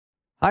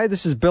Hi,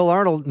 this is Bill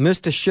Arnold.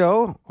 Missed a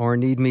show or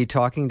need me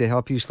talking to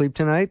help you sleep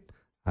tonight?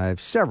 I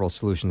have several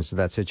solutions to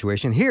that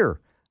situation. Here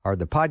are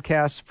the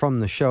podcasts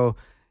from the show.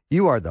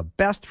 You are the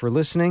best for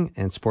listening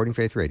and supporting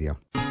Faith Radio.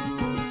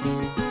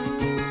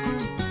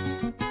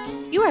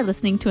 You are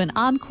listening to an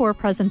encore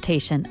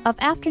presentation of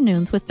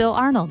Afternoons with Bill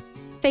Arnold.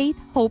 Faith,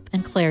 hope,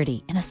 and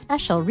clarity in a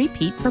special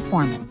repeat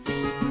performance.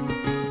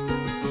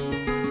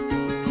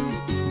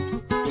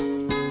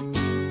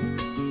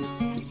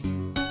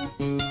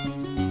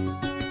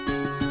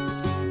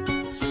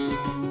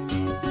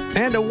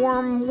 And a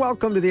warm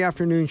welcome to the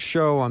afternoon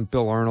show. I'm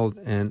Bill Arnold,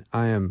 and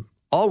I am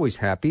always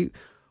happy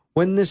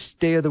when this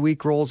day of the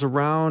week rolls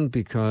around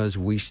because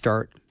we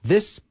start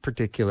this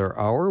particular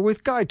hour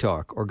with Guy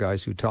Talk, or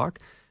Guys Who Talk,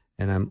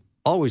 and I'm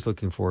always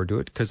looking forward to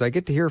it because I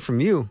get to hear from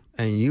you,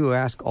 and you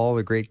ask all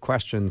the great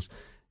questions,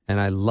 and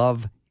I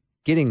love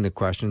getting the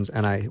questions,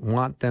 and I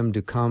want them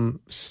to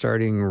come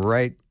starting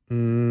right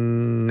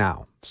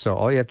now. So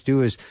all you have to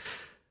do is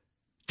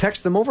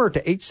text them over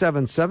to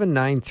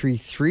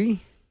 877-933-2484.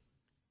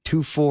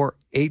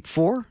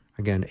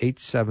 Again,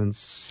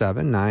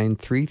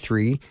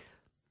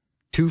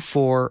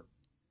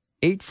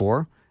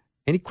 877-933-2484.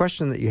 Any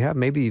question that you have,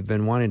 maybe you've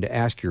been wanting to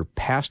ask your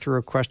pastor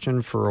a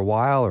question for a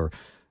while, or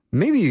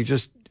maybe you've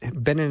just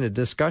been in a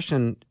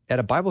discussion at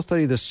a Bible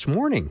study this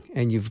morning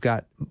and you've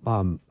got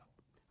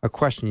a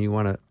question you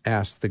want to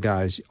ask the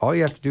guys. All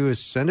you have to do is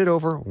send it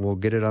over. We'll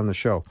get it on the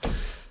show.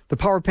 The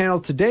power panel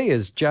today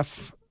is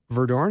Jeff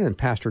Verdoorn and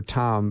Pastor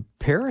Tom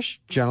Parrish.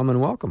 Gentlemen,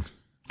 welcome.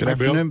 Good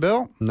afternoon,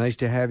 Bill. Nice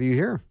to have you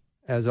here,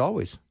 as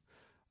always.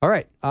 All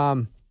right,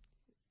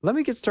 let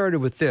me get started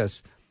with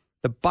this.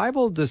 The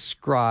Bible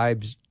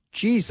describes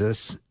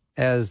Jesus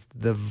as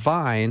the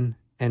vine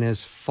and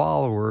his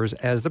followers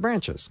as the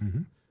branches.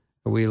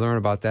 Mm-hmm. We learn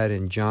about that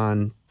in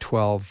John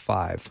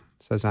 12:5. It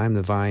says, I am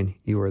the vine,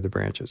 you are the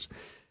branches.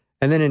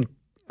 And then in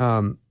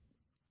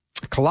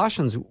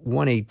Colossians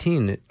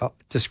 1:18, it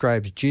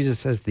describes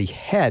Jesus as the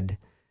head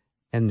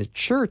and the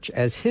church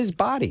as his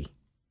body.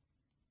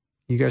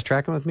 You guys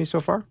tracking with me so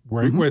far?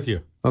 Right with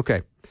you.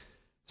 Okay.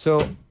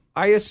 So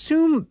I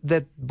assume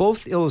that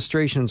both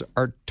illustrations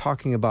are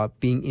talking about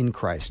being in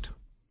Christ.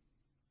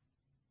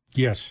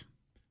 Yes.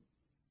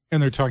 And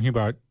they're talking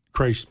about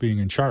Christ being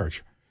in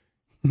charge.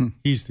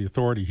 He's the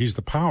authority. He's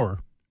the power.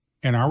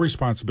 And our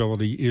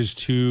responsibility is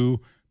to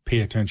pay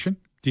attention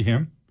to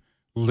him,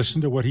 listen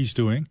to what he's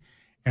doing,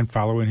 and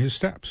follow in his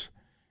steps.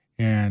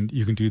 And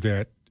you can do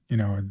that. You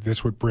know,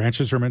 that's what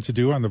branches are meant to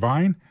do on the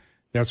vine.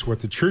 That's what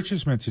the church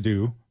is meant to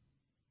do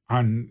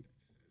on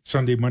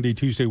Sunday, Monday,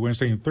 Tuesday,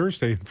 Wednesday, and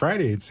Thursday, and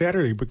Friday, and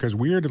Saturday, because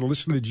we are to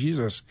listen to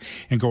Jesus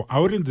and go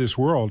out into this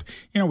world.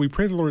 You know, we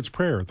pray the Lord's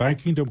Prayer, thy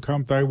kingdom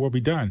come, thy will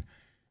be done.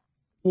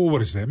 Well, what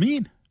does that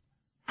mean?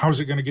 How's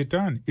it going to get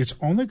done? It's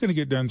only going to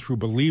get done through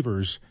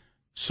believers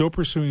so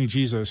pursuing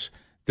Jesus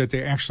that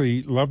they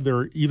actually love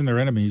even their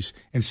enemies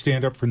and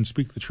stand up for and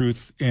speak the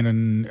truth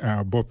in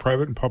both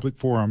private and public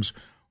forums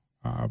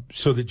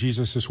so that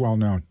Jesus is well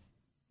known.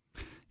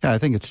 Yeah, I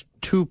think it's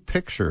two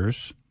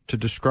pictures to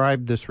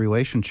describe this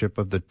relationship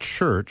of the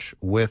church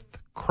with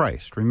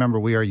Christ. Remember,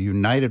 we are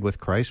united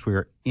with Christ. We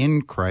are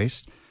in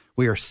Christ.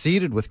 We are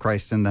seated with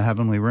Christ in the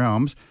heavenly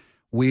realms.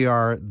 We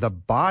are the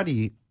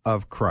body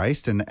of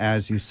Christ. And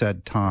as you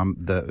said,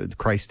 Tom,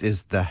 Christ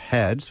is the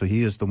head. So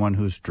he is the one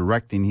who's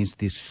directing. He's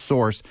the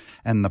source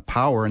and the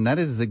power. And that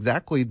is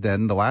exactly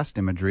then the last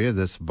imagery of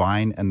this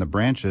vine and the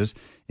branches.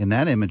 In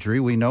that imagery,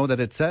 we know that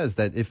it says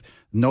that if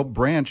no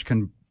branch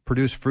can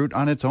produce fruit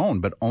on its own,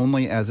 but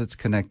only as it's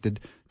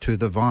connected to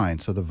the vine.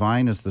 So the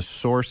vine is the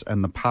source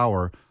and the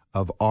power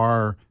of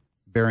our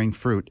bearing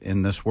fruit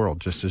in this world,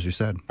 just as you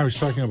said. I was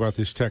talking about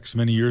this text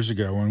many years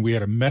ago when we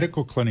had a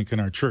medical clinic in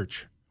our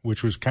church,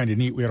 which was kind of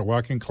neat. We had a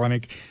walk-in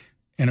clinic,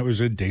 and it was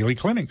a daily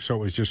clinic, so it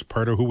was just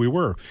part of who we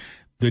were.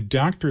 The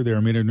doctor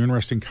there made an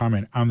interesting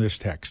comment on this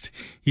text.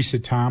 He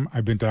said, Tom,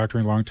 I've been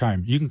doctoring a long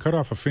time. You can cut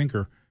off a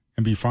finger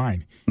and be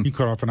fine. You can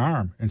cut off an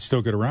arm and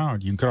still get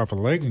around. You can cut off a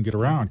leg and get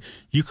around.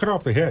 You cut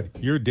off the head,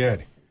 you're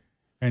dead.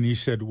 And he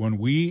said, when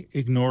we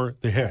ignore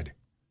the head,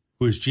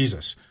 who is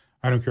Jesus,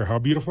 I don't care how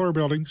beautiful our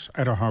buildings,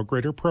 I don't know how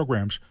great our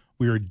programs,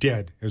 we are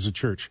dead as a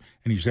church.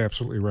 And he's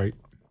absolutely right.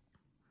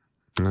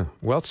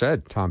 Well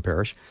said, Tom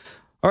Parrish.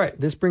 All right,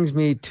 this brings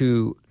me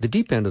to the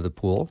deep end of the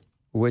pool,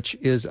 which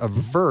is a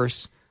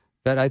verse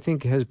that I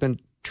think has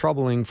been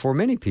troubling for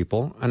many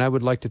people, and I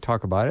would like to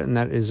talk about it, and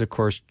that is, of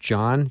course,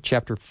 John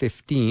chapter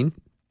 15,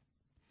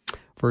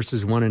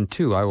 verses 1 and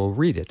 2. I will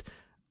read it.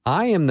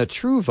 I am the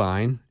true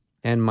vine,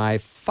 and my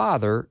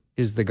Father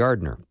is the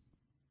gardener.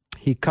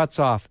 He cuts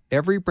off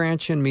every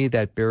branch in me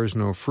that bears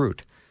no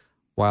fruit,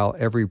 while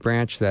every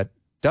branch that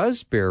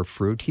does bear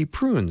fruit, he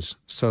prunes,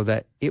 so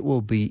that it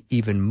will be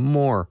even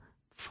more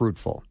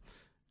fruitful.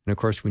 And of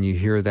course, when you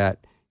hear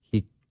that,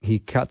 he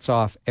cuts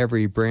off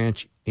every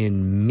branch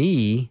in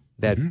me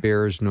that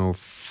bears no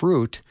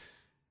fruit,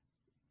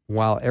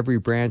 while every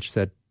branch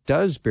that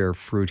does bear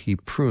fruit, he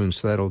prunes,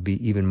 so that it'll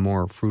be even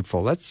more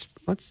fruitful. Let's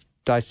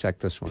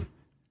dissect this one.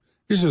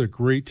 This is a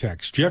great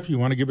text. Jeff, you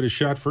want to give it a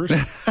shot first?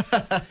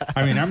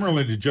 I mean, I'm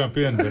willing to jump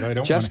in, but I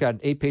don't Jeff's got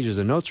 8 pages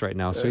of notes right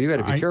now, so you got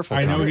to be careful.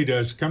 I know he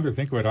does. Come to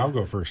think of it, I'll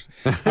go first.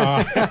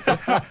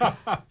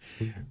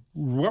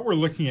 What we're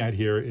looking at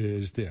here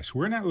is this.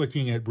 We're not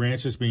looking at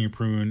branches being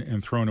pruned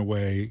and thrown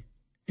away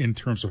in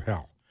terms of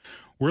hell.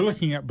 We're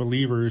looking at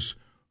believers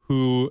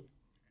who,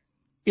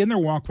 in their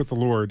walk with the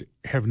Lord,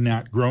 have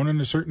not grown in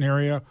a certain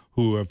area,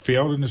 who have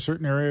failed in a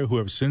certain area, who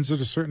have sins in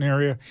a certain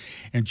area.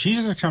 And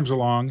Jesus comes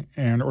along,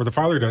 or the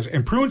Father does,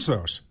 and prunes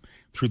those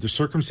through the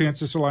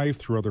circumstances of life,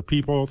 through other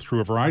people,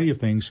 through a variety of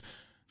things,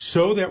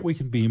 so that we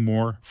can be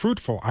more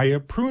fruitful. I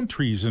have pruned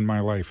trees in my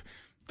life.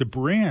 The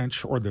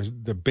branch, or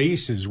the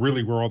base, is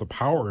really where all the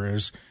power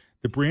is.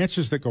 The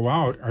branches that go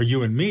out are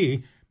you and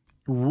me.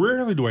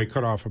 Rarely do I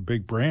cut off a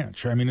big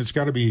branch. I mean, it's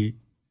got to be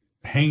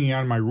hanging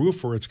on my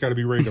roof, or it's got to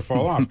be ready to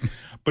fall off.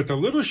 But the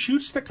little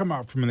shoots that come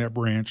out from that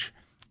branch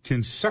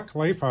can suck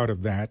life out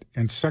of that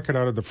and suck it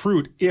out of the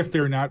fruit if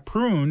they're not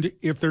pruned,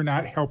 if they're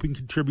not helping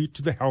contribute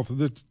to the health of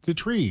the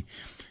tree.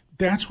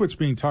 That's what's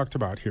being talked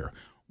about here.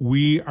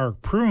 We are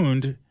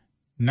pruned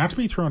not to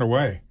be thrown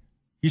away.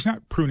 He's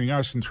not pruning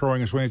us and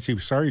throwing us away and saying,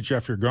 sorry,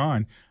 Jeff, you're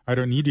gone. I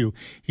don't need you.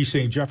 He's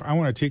saying, Jeff, I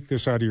want to take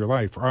this out of your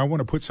life, or I want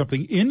to put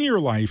something in your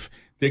life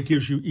that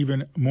gives you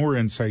even more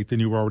insight than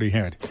you've already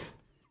had.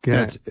 Go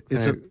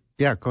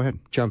ahead.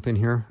 Jump in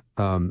here.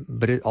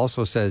 But it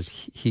also says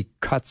he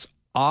cuts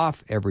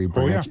off every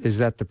branch. Oh, yeah. Is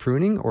that the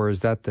pruning, or is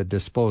that the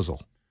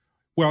disposal?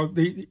 Well,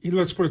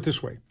 let's put it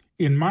this way.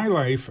 In my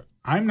life,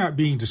 I'm not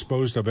being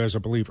disposed of as a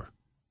believer.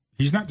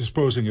 He's not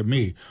disposing of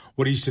me.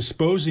 What he's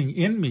disposing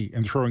in me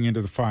and throwing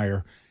into the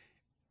fire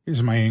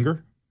is my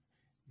anger,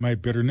 my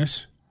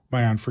bitterness,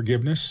 my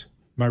unforgiveness,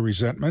 my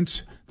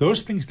resentments,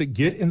 those things that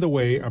get in the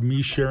way of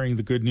me sharing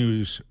the good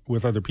news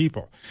with other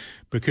people.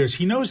 Because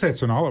he knows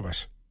that's in all of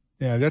us.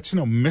 Yeah, that's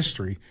no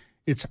mystery.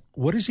 It's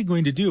what is he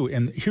going to do?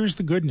 And here's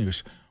the good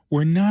news.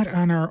 We're not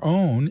on our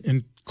own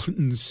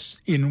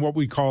in what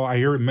we call, I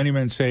hear many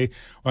men say,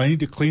 well, I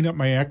need to clean up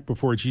my act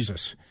before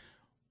Jesus.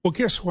 Well,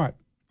 guess what?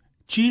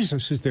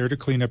 Jesus is there to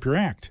clean up your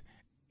act,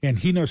 and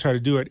he knows how to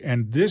do it.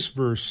 And this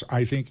verse,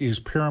 I think, is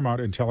paramount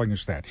in telling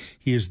us that.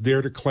 He is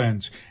there to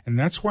cleanse. And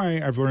that's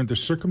why I've learned the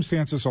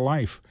circumstances of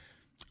life.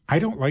 I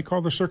don't like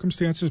all the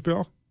circumstances,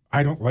 Bill.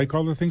 I don't like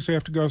all the things I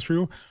have to go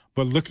through.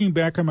 But looking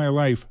back on my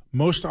life,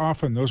 most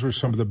often those were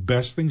some of the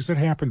best things that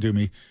happened to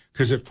me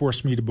because it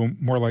forced me to be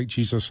more like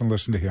Jesus and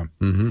listen to him.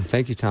 Mm-hmm.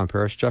 Thank you, Tom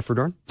Parrish. Jeff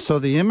Verdoorn? So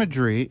the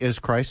imagery is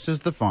Christ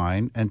is the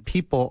vine and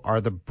people are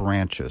the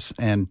branches,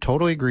 and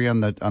totally agree on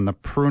the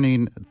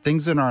pruning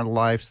things in our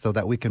life so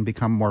that we can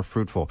become more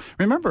fruitful.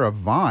 Remember, a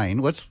vine,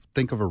 let's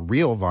think of a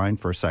real vine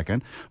for a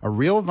second. A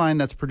real vine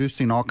that's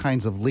producing all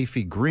kinds of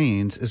leafy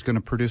greens is going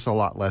to produce a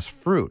lot less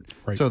fruit.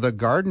 Right. So the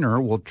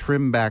gardener will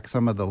trim back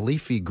some of the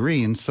leafy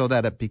greens so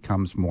that it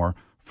becomes more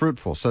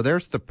fruitful. So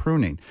there's the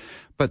pruning.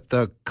 But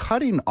the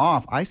cutting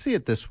off, I see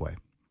it this way.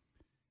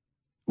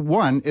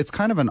 One, it's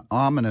kind of an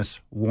ominous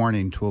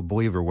warning to a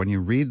believer when you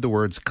read the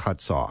words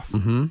cuts off.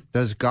 Mm-hmm.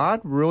 Does God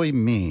really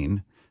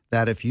mean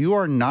that if you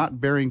are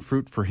not bearing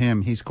fruit for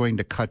him, he's going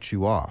to cut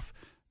you off?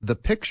 The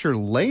picture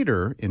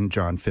later in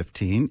John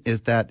 15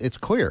 is that it's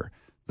clear.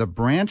 The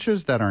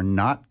branches that are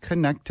not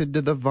connected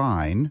to the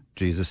vine,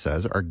 Jesus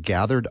says, are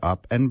gathered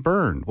up and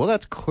burned. Well,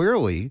 that's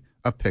clearly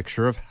a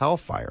picture of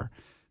hellfire.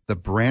 The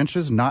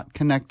branches not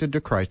connected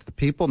to Christ, the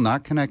people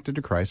not connected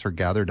to Christ, are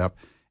gathered up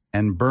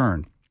and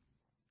burned.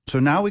 So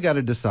now we got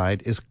to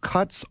decide, is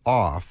cuts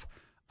off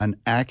an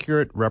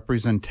accurate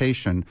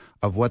representation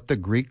of what the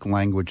Greek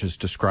language is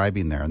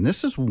describing there? And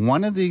this is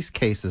one of these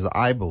cases,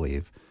 I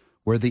believe,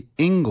 where the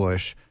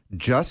English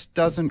just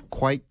doesn't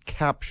quite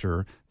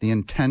capture the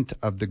intent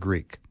of the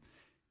Greek.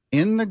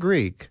 In the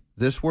Greek,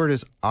 this word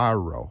is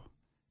aro,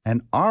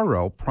 and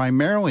aro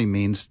primarily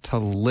means to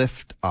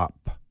lift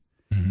up.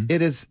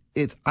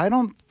 Mm-hmm. I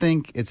don't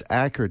think it's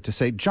accurate to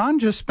say, John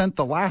just spent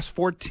the last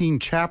 14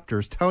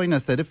 chapters telling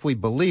us that if we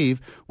believe,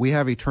 we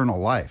have eternal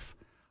life.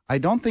 I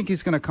don't think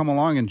he's going to come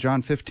along in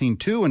John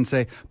 15:2 and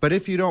say, but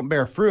if you don't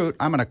bear fruit,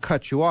 I'm going to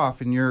cut you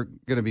off and you're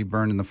going to be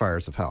burned in the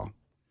fires of hell.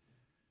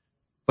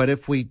 But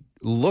if we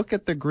look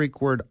at the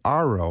Greek word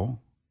aro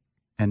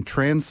and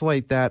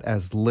translate that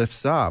as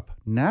lifts up,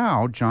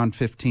 now John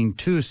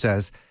 15:2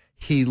 says,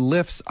 he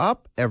lifts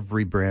up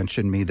every branch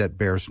in me that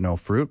bears no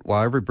fruit,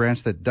 while every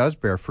branch that does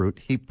bear fruit,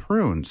 he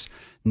prunes.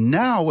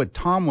 Now what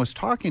Tom was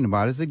talking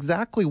about is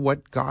exactly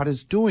what God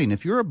is doing.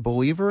 If you're a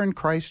believer in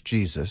Christ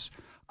Jesus,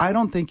 I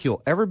don't think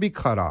you'll ever be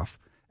cut off,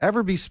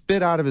 ever be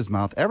spit out of his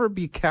mouth, ever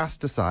be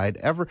cast aside,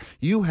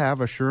 you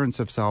have assurance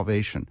of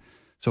salvation.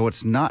 So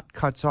it's not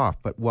cuts off,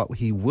 but what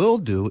he will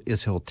do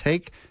is he'll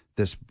take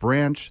this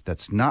branch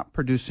that's not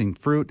producing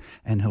fruit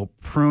and he'll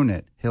prune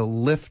it. He'll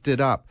lift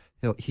it up.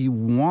 He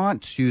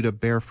wants you to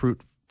bear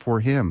fruit for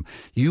him.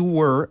 You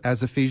were,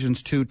 as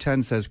Ephesians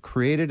 2:10 says,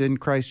 created in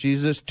Christ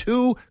Jesus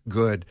to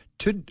do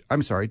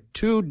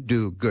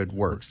good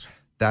works.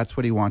 That's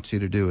what he wants you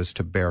to do, is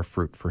to bear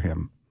fruit for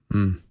him.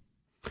 Mm.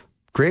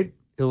 Great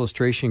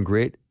illustration,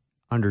 great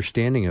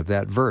understanding of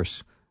that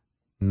verse.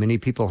 Many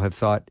people have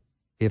thought,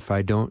 if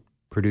I don't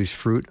produce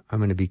fruit, I'm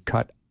going to be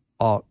cut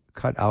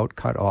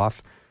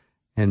off.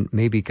 And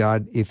maybe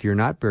God, if you're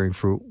not bearing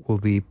fruit, will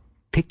be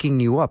picking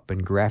you up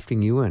and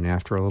grafting you in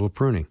after a little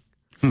pruning.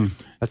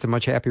 That's a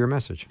much happier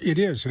message. It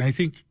is. And I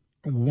think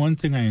one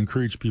thing I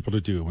encourage people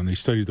to do when they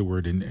study the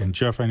Word, and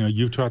Jeff, I know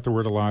you've taught the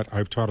Word a lot,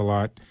 I've taught a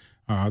lot,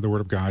 the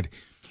Word of God,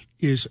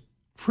 is,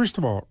 first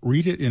of all,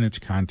 read it in its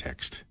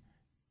context.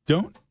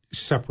 Don't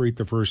separate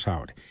the verse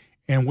out.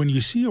 And when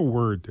you see a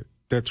word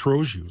that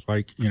throws you,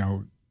 like,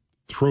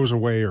 throws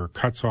away or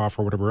cuts off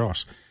or whatever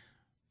else,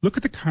 look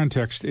at the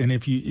context. And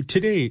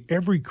today,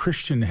 every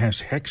Christian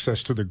has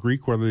access to the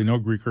Greek, whether they know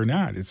Greek or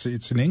not. It's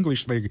in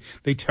English.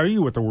 They tell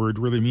you what the word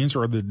really means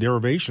or the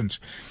derivations.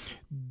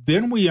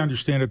 Then we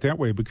understand it that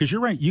way, because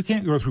you're right. You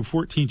can't go through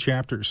 14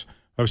 chapters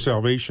of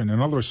salvation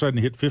and all of a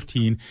sudden hit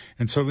 15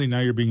 and suddenly now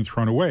you're being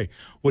thrown away.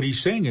 What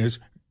he's saying is,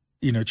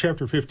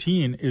 chapter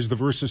 15 is the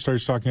verse that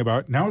starts talking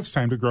about, now it's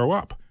time to grow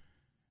up.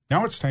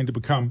 Now it's time to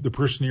become the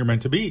person you're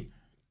meant to be.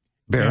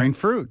 Bearing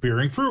fruit.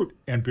 Bearing fruit.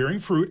 And bearing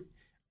fruit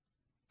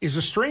is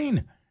a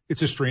strain.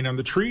 It's a strain on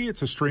the tree.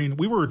 It's a strain.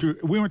 We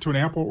went to an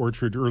apple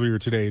orchard earlier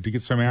today to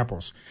get some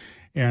apples.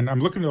 And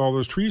I'm looking at all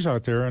those trees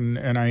out there,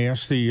 and I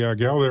asked the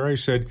gal there, I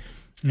said,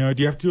 do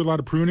you have to do a lot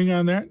of pruning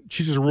on that?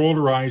 She just rolled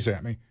her eyes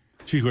at me.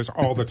 She goes,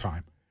 all the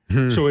time.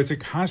 So it's a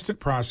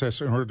constant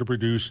process in order to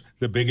produce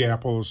the big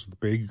apples, the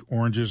big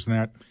oranges and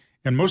that.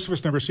 And most of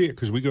us never see it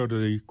because we go to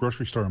the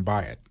grocery store and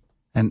buy it.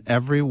 And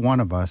every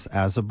one of us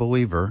as a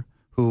believer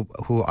who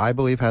I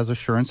believe has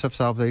assurance of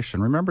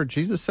salvation, remember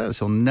Jesus says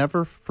he'll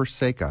never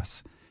forsake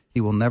us. He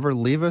will never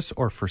leave us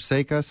or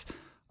forsake us.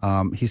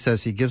 He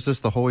says he gives us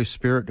the Holy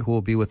Spirit who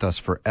will be with us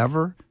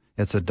forever.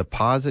 It's a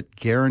deposit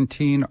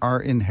guaranteeing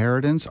our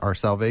inheritance. Our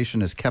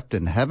salvation is kept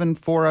in heaven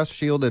for us,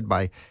 shielded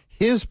by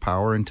his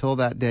power until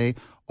that day.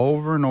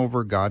 Over and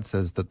over, God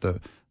says that the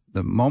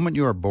moment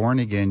you are born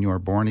again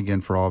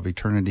for all of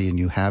eternity, and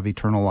you have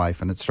eternal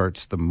life. And it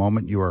starts the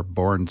moment you are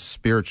born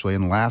spiritually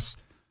and lasts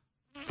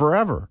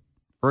forever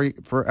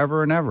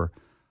and ever.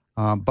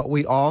 But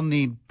we all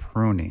need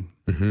pruning.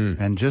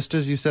 Mm-hmm. And just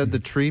as you said, the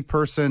tree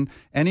person,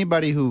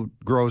 anybody who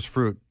grows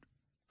fruit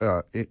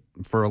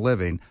for a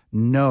living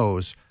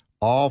knows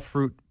all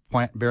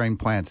fruit-bearing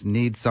plants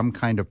need some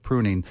kind of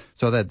pruning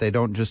so that they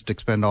don't just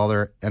expend all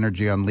their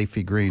energy on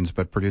leafy greens,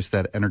 but produce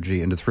that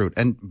energy into the fruit.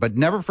 But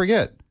never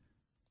forget,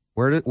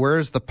 where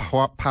is the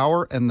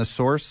power and the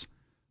source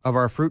of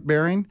our fruit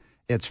bearing?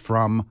 It's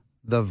from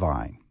the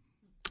vine.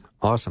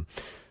 Awesome.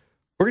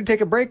 We're going to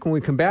take a break. When we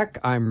come back,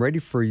 I'm ready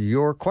for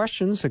your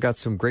questions. I got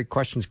some great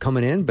questions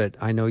coming in, but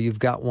I know you've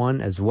got one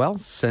as well.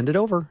 Send it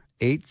over.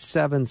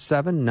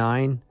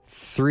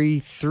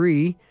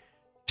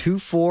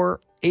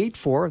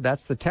 877-933-2484.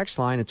 That's the text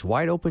line. It's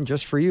wide open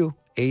just for you.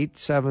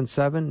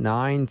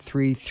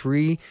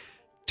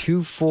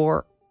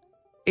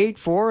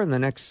 877-933-2484. And the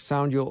next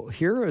sound you'll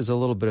hear is a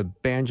little bit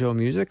of banjo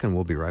music, and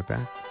we'll be right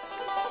back.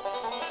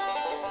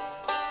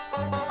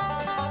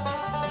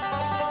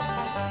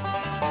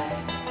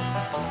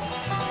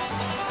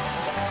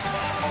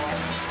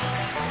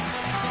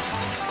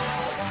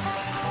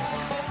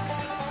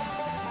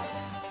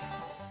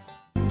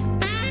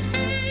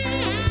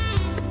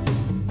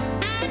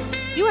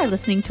 You are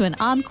listening to an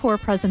encore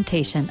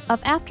presentation of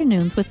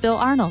Afternoons with Bill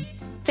Arnold.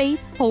 Faith,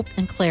 hope,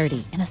 and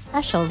clarity in a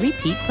special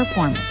repeat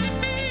performance.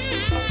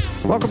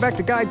 Welcome back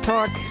to Guide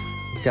Talk.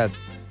 We've got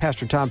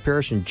Pastor Tom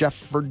Parrish and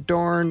Jeff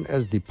Verdoorn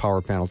as the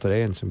power panel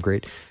today, and some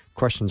great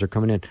questions are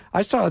coming in.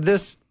 I saw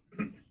this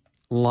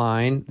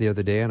line the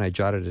other day, and I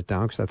jotted it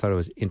down because I thought it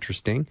was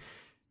interesting.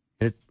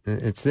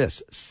 It's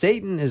this: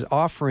 Satan is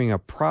offering a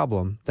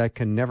problem that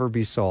can never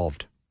be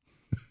solved.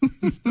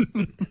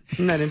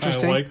 Isn't that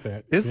interesting? I like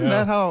that. Isn't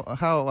that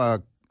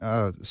how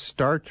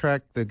Star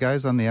Trek, the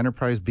guys on the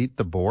Enterprise beat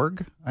the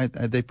Borg?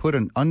 They put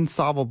an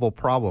unsolvable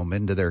problem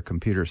into their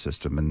computer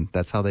system, and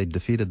that's how they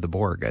defeated the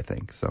Borg, I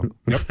think. So,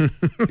 Yep.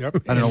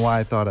 I don't know why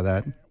I thought of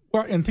that.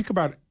 Well, and think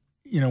about,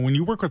 when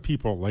you work with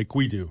people like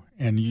we do,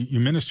 and you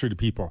minister to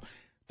people,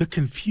 the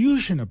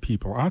confusion of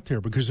people out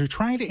there, because they're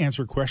trying to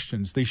answer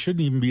questions they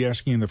shouldn't even be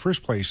asking in the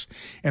first place.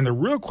 And the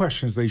real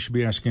questions they should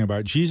be asking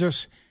about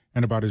Jesus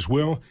and about his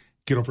will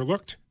get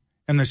overlooked.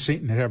 And then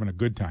Satan having a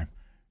good time,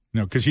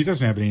 because he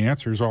doesn't have any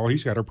answers. All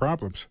he's got are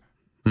problems.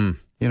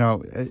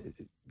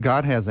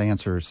 God has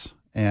answers,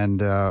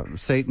 and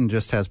Satan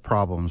just has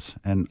problems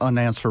and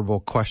unanswerable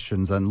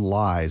questions and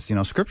lies.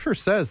 Scripture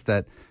says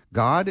that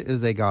God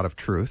is a God of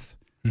truth.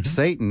 Mm-hmm.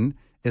 Satan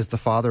is the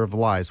father of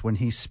lies. When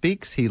he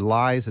speaks, he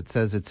lies. It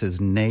says it's his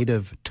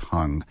native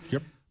tongue.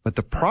 Yep. But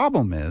the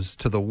problem is,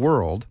 to the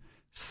world,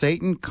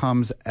 Satan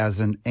comes as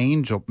an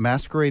angel,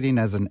 masquerading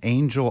as an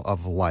angel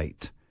of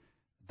light.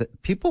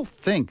 People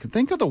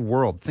think of the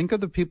world, think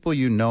of the people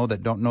that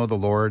don't know the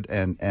Lord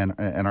and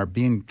are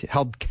being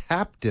held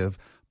captive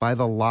by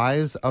the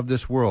lies of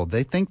this world.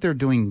 They think they're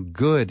doing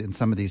good in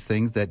some of these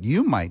things that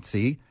you might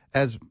see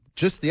as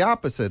just the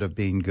opposite of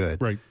being good.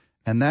 Right.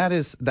 And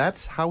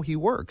that's how he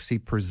works.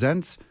 He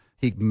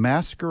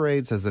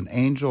masquerades as an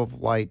angel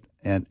of light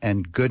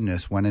and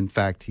goodness when in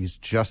fact he's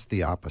just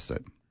the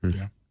opposite.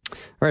 Yeah. All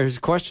right, here's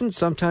a question.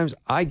 Sometimes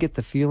I get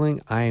the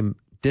feeling I'm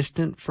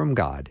distant from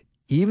God,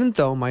 even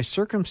though my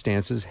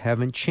circumstances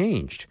haven't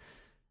changed.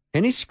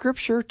 Any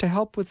scripture to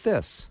help with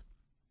this?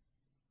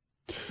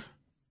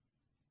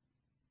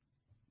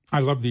 I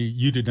love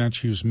you did not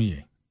choose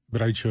me,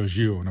 but I chose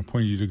you and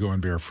appointed you to go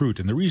and bear fruit.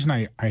 And the reason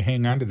I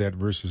hang on to that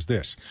verse is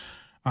this.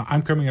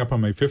 I'm coming up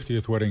on my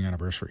 50th wedding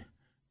anniversary,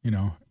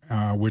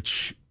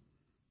 which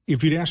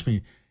if you'd ask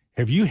me,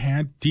 have you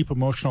had deep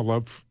emotional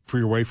love for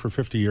your wife for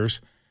 50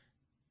 years?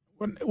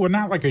 Well,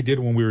 not like I did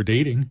when we were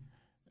dating,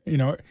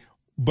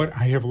 but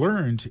I have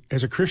learned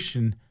as a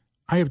Christian,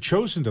 I have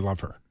chosen to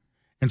love her.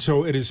 And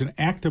so it is an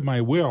act of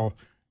my will.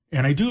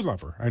 And I do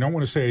love her. I don't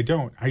want to say I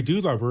don't. I do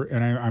love her,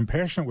 and I'm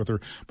passionate with her.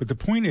 But the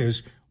point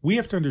is, we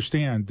have to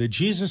understand that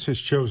Jesus has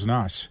chosen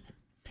us.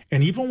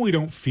 And even when we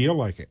don't feel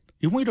like it,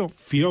 even when we don't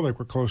feel like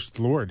we're close to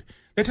the Lord,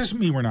 that doesn't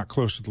mean we're not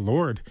close to the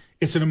Lord.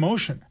 It's an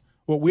emotion.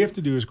 What we have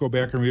to do is go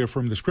back and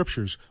reaffirm the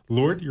Scriptures.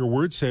 Lord, your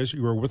word says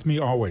you are with me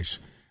always.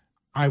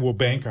 I will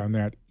bank on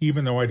that,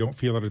 even though I don't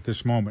feel it at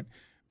this moment.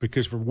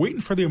 Because if we're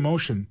waiting for the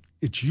emotion,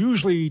 it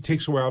usually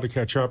takes a while to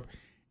catch up.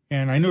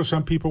 And I know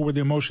some people where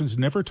the emotions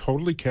never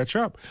totally catch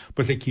up,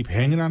 but they keep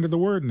hanging on to the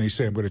word, and they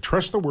say, I'm going to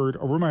trust the word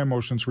over my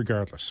emotions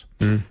regardless.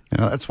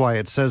 That's why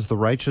it says the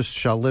righteous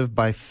shall live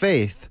by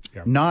faith,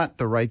 not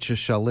the righteous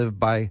shall live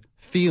by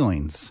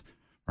feelings,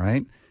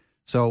 right?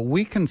 So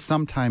we can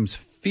sometimes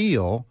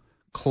feel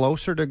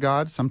closer to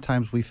God,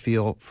 sometimes we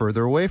feel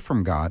further away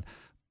from God,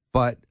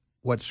 but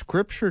what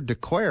Scripture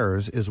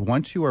declares is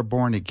once you are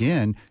born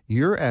again,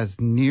 you're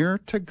as near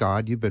to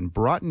God, you've been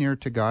brought near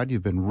to God,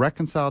 you've been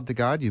reconciled to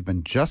God, you've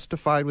been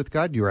justified with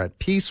God, you're at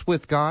peace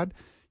with God,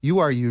 you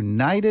are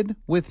united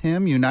with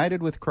Him,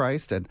 united with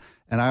Christ. And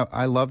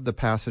I love the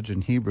passage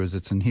in Hebrews.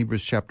 It's in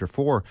Hebrews chapter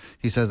 4.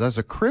 He says, as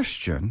a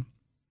Christian,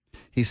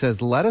 he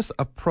says, let us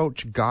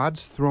approach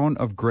God's throne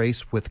of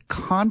grace with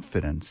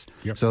confidence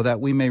so that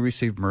we may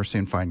receive mercy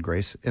and find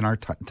grace in our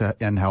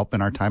and help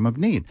in our time of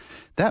need.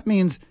 That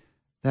means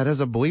that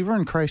as a believer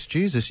in Christ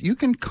Jesus, you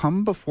can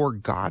come before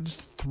God's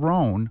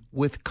throne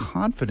with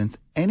confidence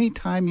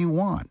anytime you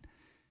want.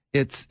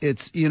 It's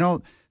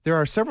there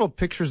are several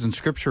pictures in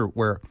Scripture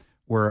where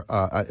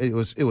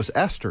it was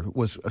Esther who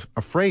was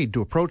afraid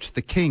to approach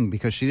the king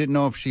because she didn't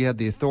know if she had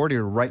the authority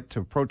or right to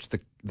approach the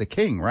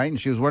king, right? And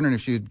she was wondering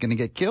if she was going to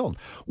get killed.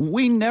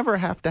 We never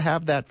have to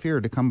have that fear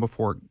to come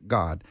before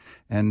God.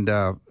 And,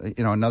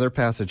 another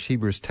passage,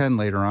 Hebrews 10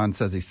 later on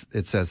says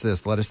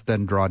this, let us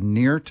then draw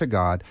near to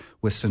God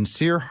with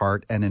sincere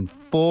heart and in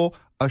full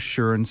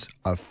assurance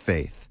of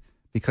faith,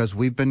 because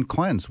we've been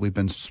cleansed. We've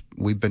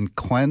been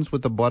cleansed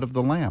with the blood of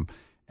the Lamb.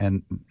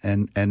 And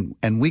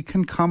we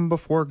can come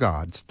before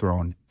God's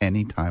throne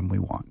anytime we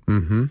want.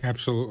 Mm-hmm.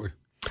 Absolutely.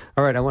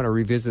 All right, I want to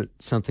revisit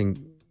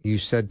something you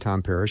said,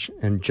 Tom Parrish,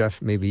 and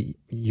Jeff, maybe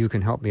you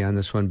can help me on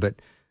this one, but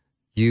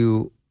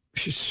you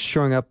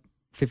showing up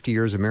 50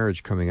 years of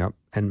marriage coming up,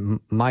 and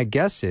my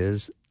guess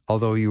is,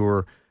 although you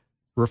were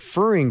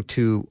referring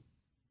to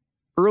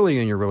early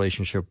in your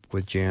relationship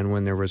with Jan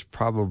when there was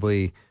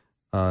probably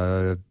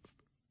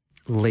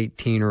late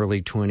teen,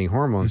 early 20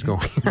 hormones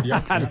going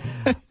on.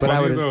 But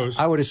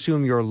I would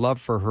assume your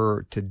love for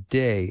her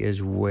today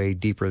is way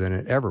deeper than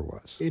it ever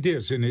was. It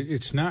is, and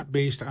it's not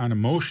based on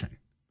emotion.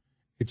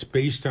 It's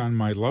based on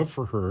my love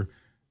for her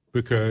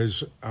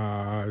because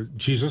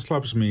Jesus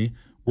loves me.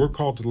 We're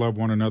called to love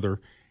one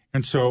another.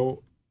 And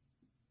so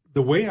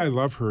the way I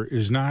love her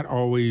is not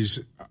always,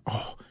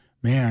 oh,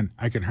 man,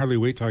 I can hardly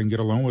wait till I can get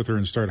alone with her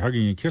and start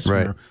hugging and kissing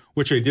her,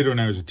 which I did when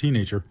I was a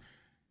teenager.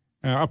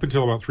 Up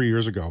until about 3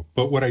 years ago.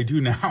 But what I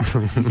do now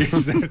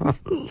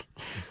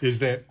is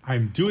that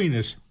I'm doing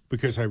this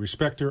because I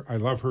respect her, I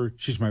love her,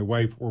 she's my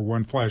wife, we're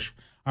one flesh.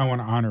 I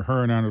want to honor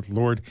her and honor the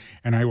Lord,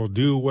 and I will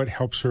do what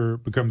helps her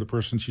become the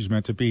person she's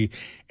meant to be.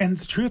 And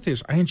the truth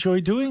is, I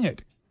enjoy doing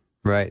it.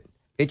 Right.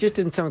 It just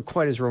didn't sound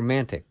quite as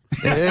romantic.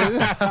 We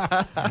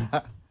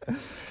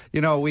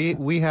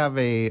have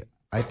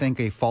I think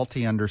a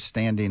faulty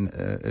understanding,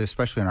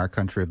 especially in our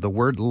country, of the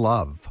word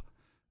love.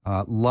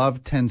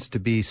 Love tends to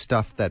be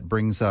stuff that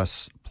brings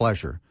us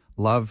pleasure.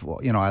 Love,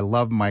 I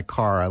love my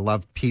car. I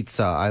love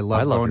pizza. I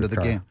love going to the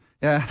game.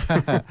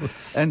 Yeah,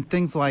 and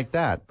things like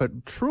that.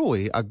 But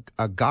truly,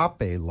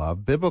 agape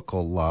love,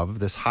 biblical love,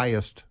 this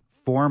highest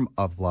form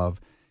of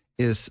love,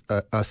 is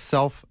a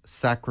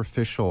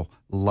self-sacrificial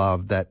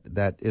love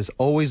that is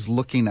always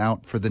looking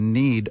out for the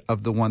need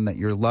of the one that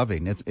you're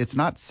loving. It's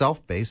not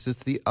self-based;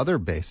 it's the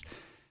other-based.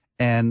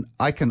 And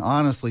I can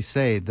honestly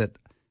say that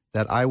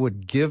I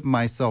would give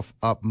myself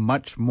up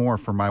much more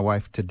for my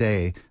wife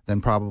today than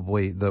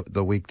probably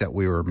the week that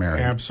we were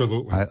married.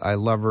 Absolutely. I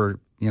love her,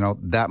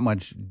 that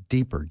much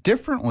deeper,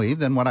 differently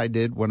than what I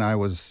did when I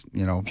was,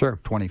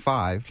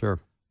 25. Sure.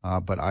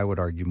 But I would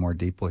argue more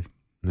deeply.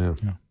 Yeah.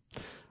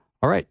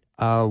 All right.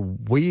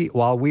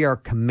 While we are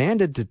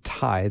commanded to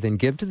tithe and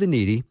give to the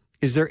needy,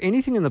 is there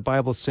anything in the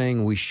Bible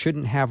saying we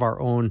shouldn't have our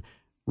own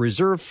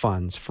reserve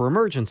funds for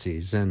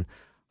emergencies? And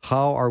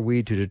how are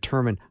we to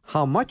determine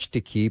how much to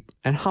keep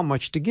and how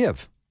much to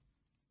give?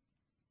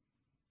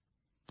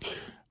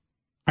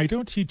 I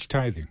don't teach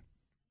tithing.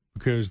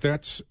 because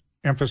that's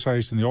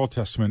emphasized in the Old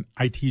Testament.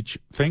 I teach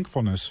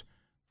thankfulness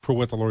for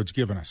what the Lord's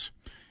given us.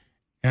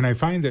 And I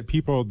find that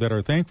people that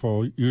are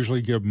thankful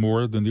usually give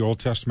more than the Old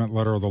Testament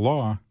letter of the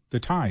law, the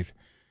tithe.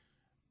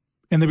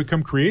 And they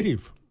become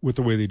creative with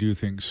the way they do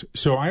things.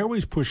 So I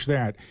always push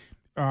that.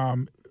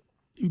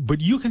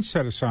 But you can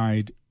set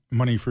aside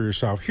money for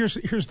yourself.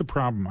 Here's the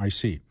problem I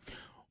see.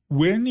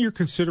 When your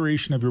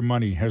consideration of your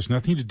money has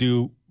nothing to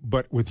do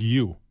but with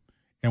you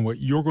and what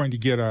you're going to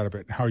get out of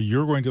it, how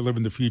you're going to live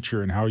in the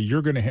future, and how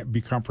you're going to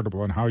be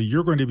comfortable, and how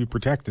you're going to be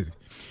protected,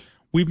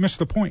 we've missed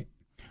the point.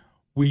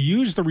 We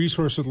use the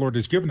resources the Lord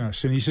has given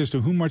us, and he says,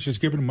 to whom much is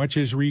given, much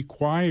is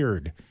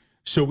required.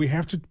 So we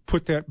have to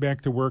put that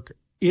back to work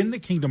in the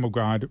kingdom of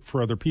God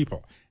for other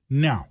people.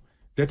 Now,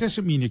 that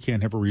doesn't mean you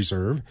can't have a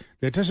reserve.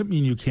 That doesn't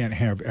mean you can't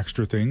have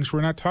extra things.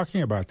 We're not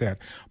talking about that.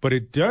 But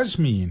it does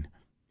mean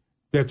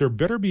that there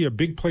better be a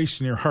big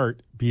place in your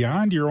heart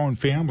beyond your own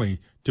family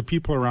to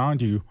people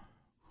around you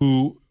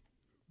who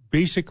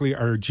basically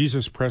are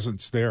Jesus'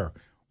 presence there,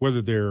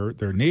 whether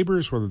they're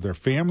neighbors, whether they're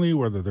family,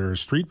 whether they're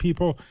street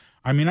people.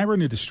 I mean, I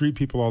run into street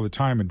people all the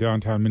time in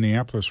downtown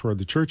Minneapolis where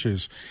the church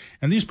is,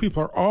 and these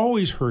people are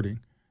always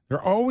hurting.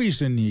 They're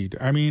always in need.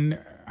 I mean,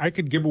 I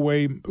could give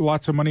away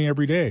lots of money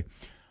every day.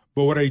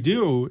 But what I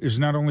do is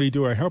not only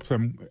do I help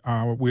them,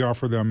 we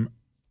offer them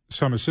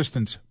some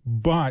assistance,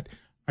 but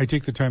I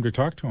take the time to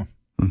talk to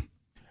them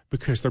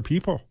because they're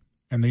people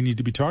and they need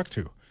to be talked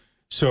to.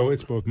 So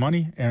it's both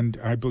money and,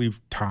 I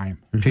believe, time.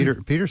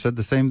 Peter said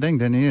the same thing,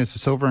 didn't he? It's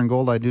silver and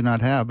gold I do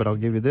not have, but I'll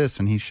give you this.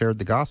 And he shared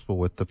the gospel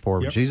with the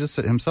poor. Yep. Jesus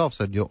himself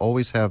said, you'll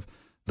always have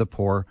the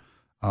poor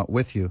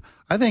with you.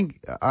 I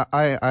think,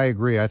 I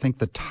agree. I think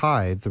the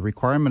tithe, the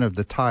requirement of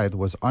the tithe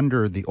was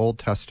under the Old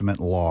Testament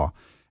law.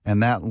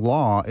 And that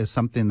law is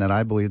something that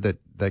I believe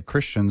that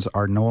Christians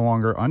are no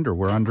longer under.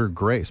 We're under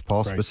grace.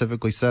 Paul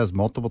specifically says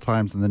multiple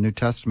times in the New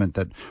Testament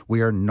that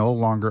we are no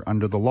longer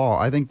under the law.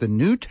 I think the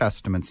New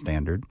Testament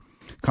standard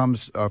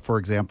comes, for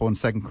example, in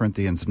 2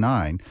 Corinthians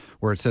 9,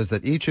 where it says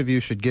that each of you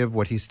should give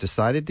what he's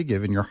decided to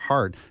give in your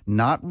heart,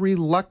 not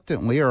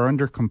reluctantly or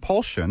under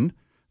compulsion.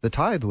 The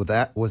tithe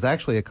was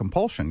actually a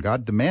compulsion.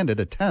 God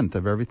demanded a tenth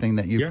of everything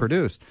that you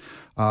produced.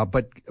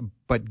 But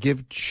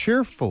give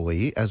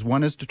cheerfully as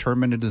one is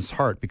determined in his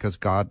heart, because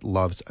God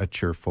loves a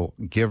cheerful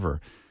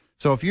giver.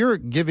 So if you're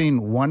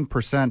giving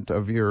 1%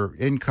 of your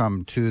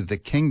income to the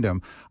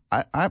kingdom,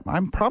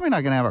 I'm probably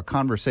not going to have a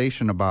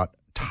conversation about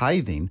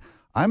tithing.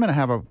 I'm going to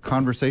have a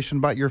conversation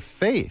about your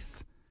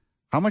faith.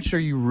 How much are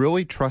you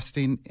really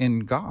trusting in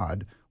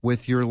God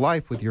with your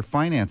life, with your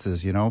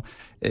finances? You know,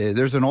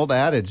 there's an old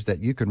adage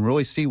that you can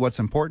really see what's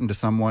important to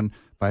someone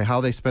by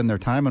how they spend their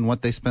time and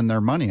what they spend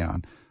their money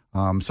on.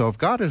 So if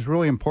God is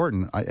really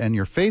important and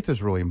your faith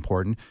is really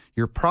important,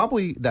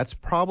 that's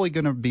probably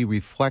going to be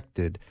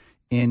reflected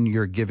in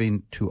your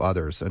giving to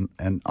others.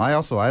 And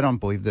I don't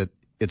believe that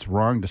it's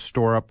wrong to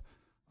store up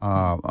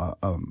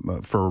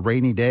for a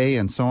rainy day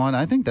and so on.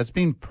 I think that's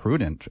being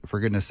prudent, for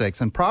goodness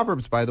sakes. And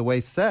Proverbs, by the way,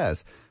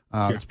 says,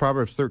 it's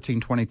Proverbs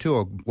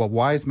 13:22. A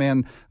wise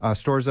man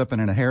stores up an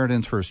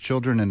inheritance for his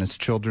children and his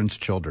children's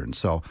children.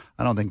 So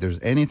I don't think there's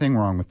anything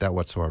wrong with that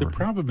whatsoever. The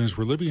problem is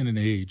we're living in an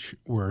age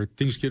where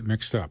things get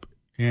mixed up.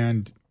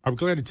 And I'm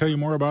glad to tell you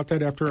more about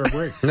that after our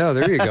break. No,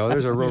 there you go.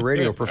 There's a real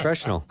radio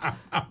professional.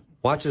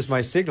 Watches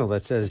my signal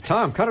that says,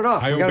 Tom, cut it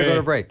off. We got to go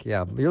to break.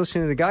 Yeah. You're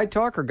listening to Guy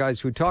Talk, or Guys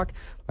Who Talk.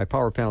 My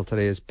power panel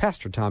today is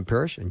Pastor Tom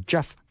Parrish and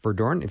Jeff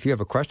Verdoorn. If you have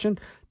a question,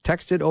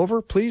 text it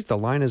over, please. The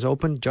line is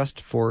open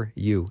just for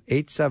you.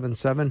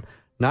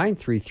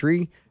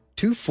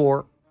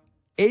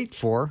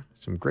 877-933-2484.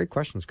 Some great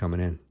questions coming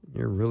in.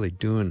 You're really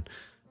doing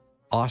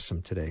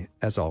awesome today,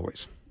 as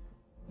always.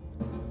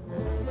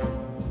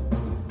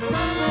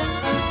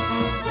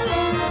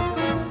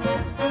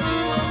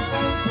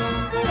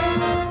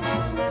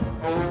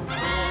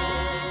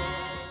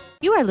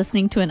 You are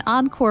listening to an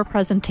encore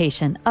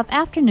presentation of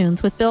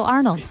Afternoons with Bill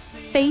Arnold.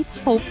 Faith,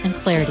 hope, and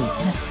clarity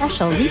in a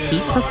special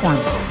repeat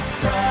performance.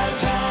 Drive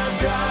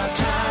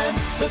time,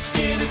 let's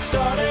get it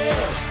started.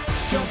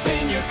 Jump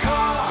in your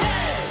car,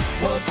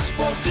 what's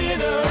for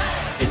dinner?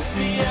 It's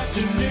the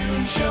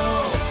Afternoon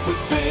Show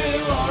with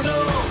Bill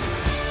Arnold.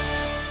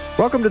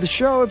 Welcome to the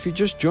show. If you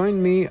just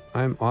joined me,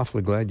 I'm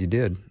awfully glad you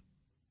did.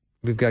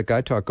 We've got Guy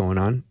Talk going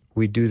on.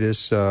 We do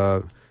this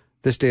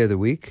this day of the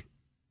week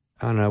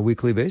on a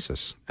weekly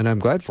basis, and I'm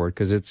glad for it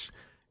because it's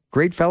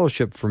great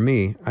fellowship for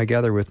me. I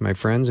gather with my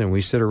friends and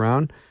we sit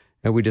around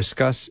and we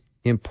discuss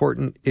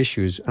important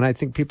issues, and I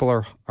think people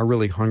are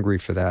really hungry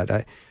for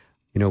that.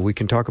 We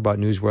can talk about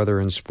news, weather,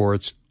 and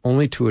sports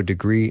only to a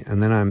degree,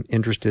 and then I'm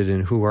interested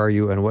in who are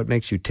you and what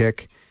makes you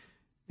tick,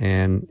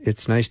 and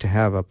it's nice to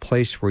have a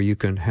place where you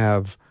can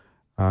have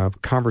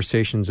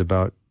conversations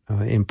about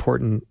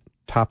important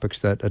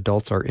topics that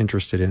adults are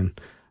interested in,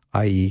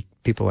 i.e.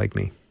 people like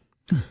me.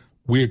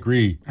 We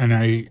agree. And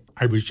I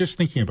was just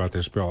thinking about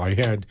this, Bill. I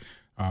had,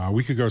 a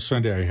week ago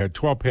Sunday, I had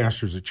 12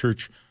 pastors at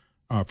church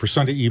for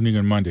Sunday evening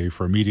and Monday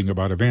for a meeting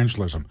about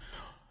evangelism.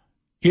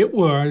 It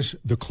was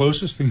the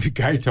closest thing to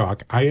guy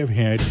talk I have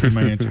had in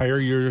my entire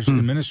years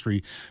in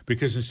ministry,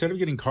 because instead of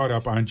getting caught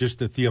up on just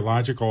the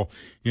theological,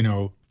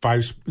 the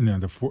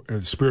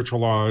spiritual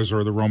laws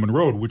or the Roman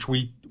road, which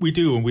we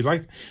do and we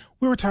like,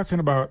 we were talking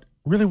about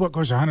really what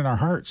goes on in our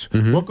hearts,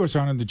 what goes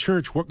on in the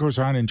church, what goes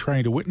on in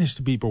trying to witness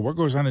to people, what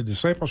goes on in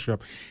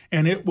discipleship.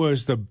 And it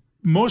was the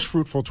most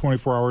fruitful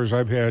 24 hours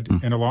I've had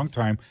in a long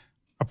time,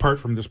 apart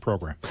from this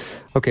program.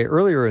 Okay,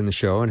 earlier in the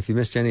show, and if you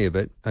missed any of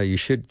it, you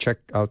should check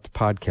out the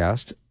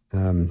podcast.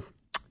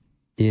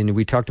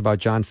 We talked about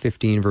John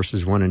 15,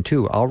 verses 1 and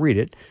 2. I'll read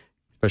it,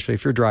 especially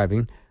if you're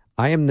driving.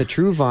 I am the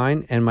true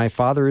vine, and my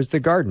Father is the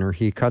gardener.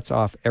 He cuts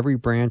off every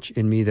branch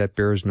in me that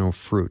bears no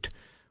fruit,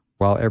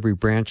 while every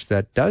branch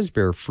that does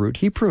bear fruit,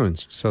 he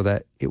prunes, so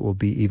that it will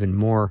be even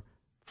more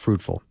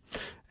fruitful.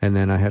 And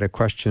then I had a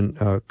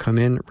question come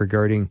in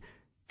regarding,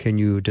 can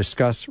you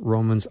discuss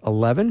Romans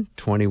 11,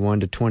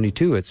 21 to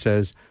 22? It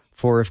says,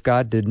 for if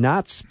God did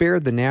not spare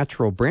the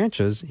natural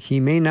branches, he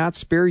may not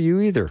spare you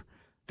either.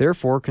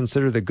 Therefore,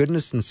 consider the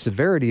goodness and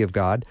severity of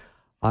God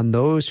on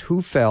those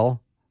who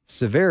fell,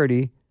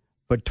 severity,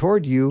 but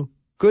toward you,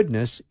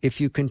 goodness,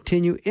 if you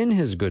continue in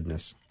his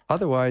goodness.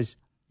 Otherwise,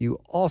 you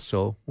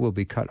also will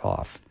be cut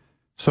off.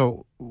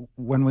 So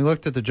when we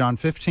looked at the John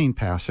 15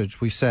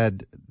 passage, we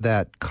said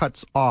that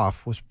cuts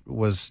off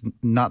was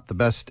not the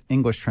best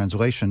English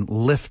translation.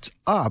 Lifts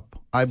up,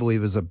 I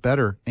believe, is a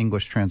better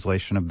English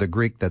translation of the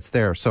Greek that's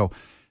there. So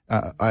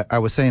I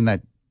was saying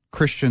that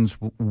Christians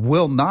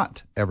will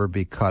not ever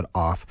be cut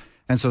off.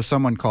 And so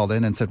someone called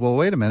in and said, well,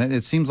 wait a minute.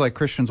 It seems like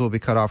Christians will be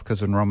cut off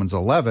because in Romans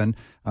 11,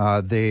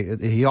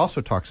 he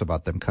also talks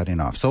about them cutting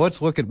off. So let's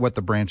look at what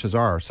the branches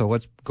are. So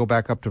let's go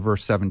back up to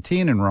verse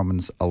 17 in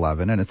Romans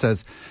 11. And it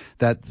says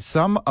that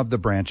some of the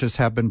branches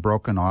have been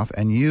broken off,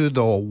 and you,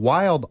 though a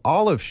wild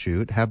olive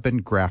shoot, have been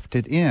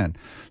grafted in.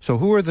 So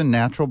who are the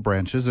natural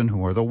branches and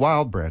who are the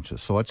wild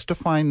branches? So let's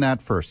define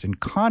that first. In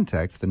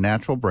context, the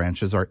natural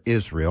branches are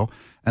Israel,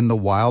 and the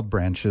wild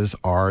branches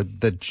are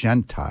the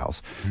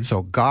Gentiles. Mm-hmm.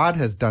 So God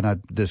has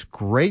done this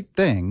great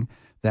thing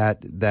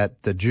that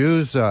the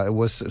Jews,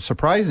 was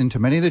surprising to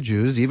many of the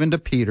Jews, even to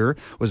Peter,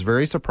 was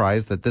very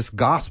surprised that this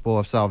gospel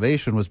of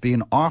salvation was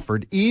being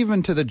offered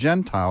even to the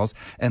Gentiles,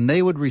 and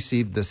they would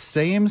receive the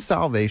same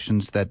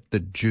salvations that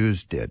the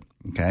Jews did.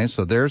 Okay,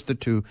 so there's the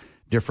two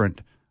different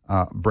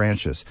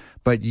branches.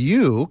 But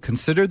you,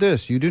 consider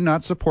this, you do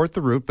not support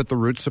the root, but the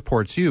root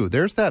supports you.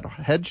 There's that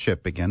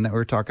headship again that we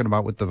were talking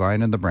about with the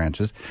vine and the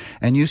branches.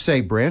 And you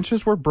say,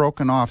 branches were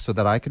broken off so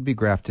that I could be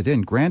grafted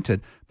in. Granted,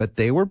 but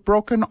they were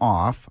broken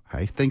off.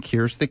 I think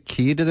here's the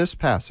key to this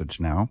passage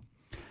now.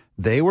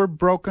 They were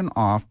broken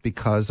off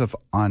because of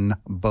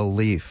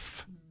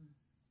unbelief.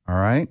 All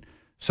right?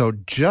 So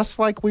just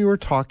like we were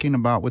talking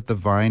about with the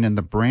vine and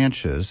the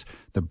branches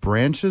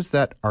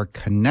that are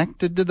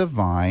connected to the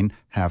vine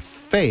have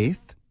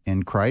faith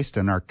in Christ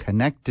and are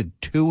connected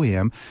to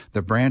him.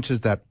 The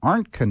branches that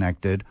aren't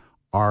connected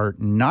are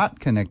not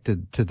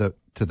connected to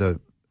the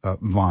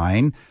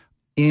vine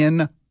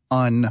in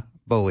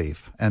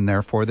unbelief, and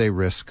therefore they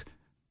risk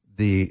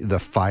the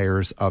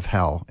fires of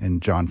hell in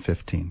John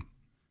 15.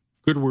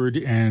 Good word,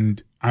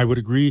 and I would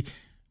agree.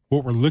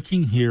 What we're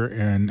looking here,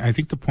 and I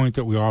think the point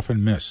that we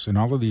often miss in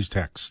all of these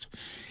texts,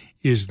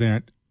 is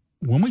that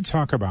when we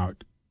talk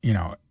about,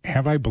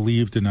 have I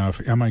believed enough?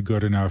 Am I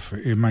good enough?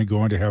 Am I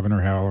going to heaven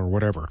or hell or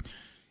whatever?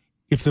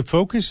 If the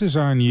focus is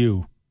on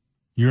you,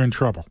 you're in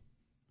trouble.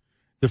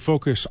 The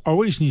focus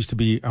always needs to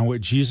be on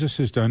what Jesus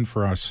has done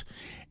for us.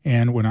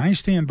 And when I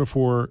stand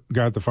before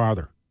God the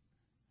Father,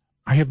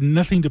 I have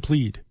nothing to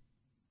plead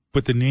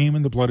but the name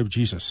and the blood of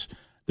Jesus.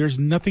 There's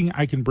nothing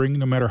I can bring,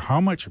 no matter how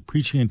much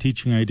preaching and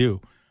teaching I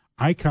do.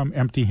 I come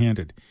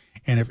empty-handed.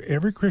 And if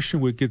every Christian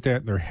would get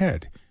that in their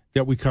head,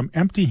 that we come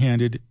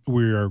empty-handed,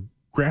 we are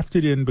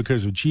grafted in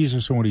because of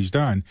Jesus and what he's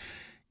done,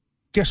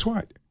 guess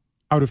what?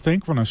 Out of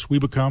thankfulness, we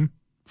become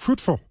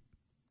fruitful.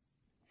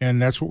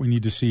 And that's what we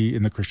need to see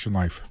in the Christian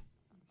life.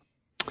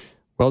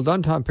 Well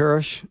done, Tom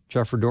Parrish.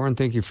 Jeff Verdoorn,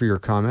 thank you for your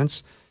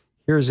comments.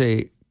 Here's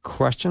a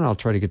question. I'll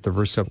try to get the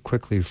verse up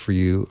quickly for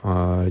you,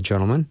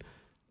 gentlemen.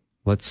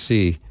 Let's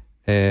see.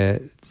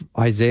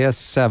 Isaiah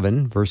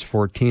 7, verse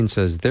 14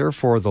 says,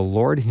 therefore the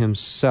Lord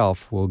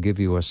himself will give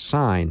you a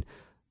sign.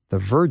 The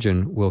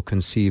virgin will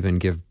conceive and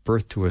give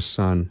birth to a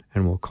son,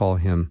 and will call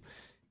him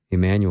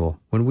Emmanuel.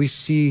 When we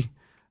see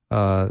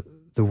the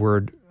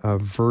word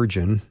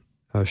virgin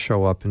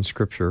show up in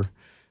Scripture,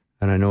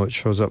 and I know it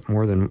shows up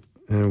more than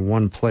in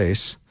one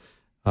place,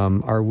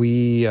 are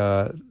we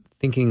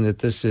thinking that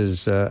this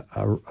is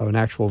an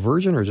actual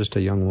virgin or just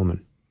a young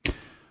woman?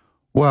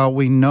 Well,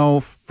 we know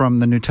from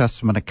the New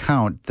Testament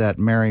account that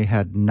Mary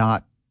had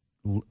not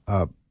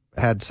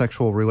had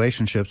sexual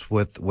relationships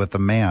with a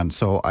man.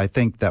 So I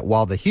think that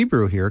while the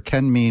Hebrew here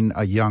can mean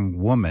a young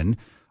woman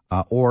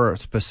or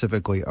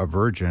specifically a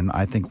virgin,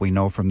 I think we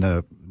know from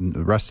the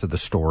rest of the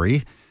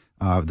story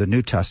of the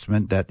New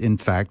Testament that, in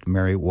fact,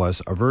 Mary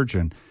was a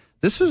virgin.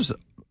 This is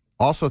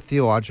also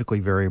theologically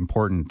very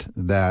important,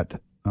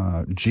 that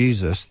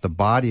Jesus, the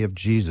body of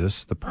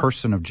Jesus, the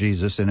person of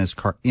Jesus in his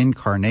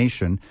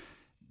incarnation,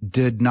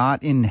 did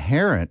not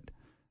inherit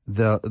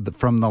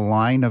from the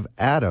line of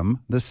Adam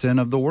the sin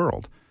of the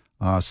world.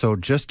 So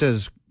just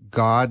as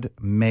God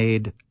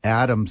made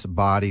Adam's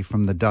body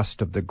from the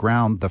dust of the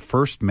ground, the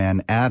first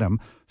man, Adam,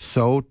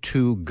 so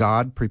too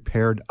God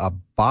prepared a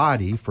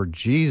body for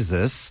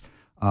Jesus,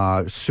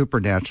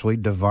 supernaturally,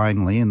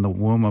 divinely, in the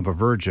womb of a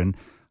virgin,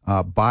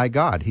 by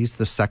God. He's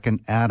the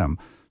second Adam.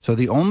 So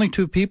the only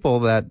two people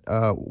that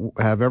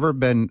have ever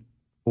been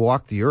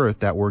walked the earth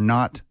that were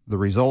not the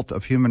result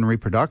of human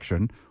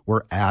reproduction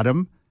were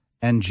Adam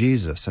and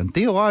Jesus. And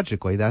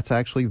theologically, that's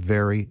actually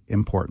very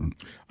important.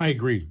 I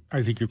agree.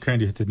 I think you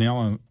kind of hit the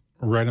nail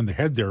right on the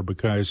head there,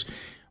 because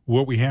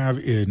what we have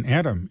in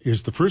Adam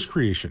is the first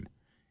creation.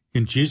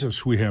 In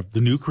Jesus, we have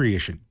the new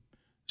creation.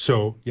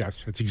 So,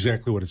 yes, that's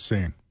exactly what it's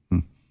saying.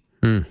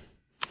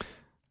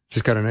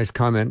 Just got a nice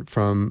comment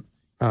from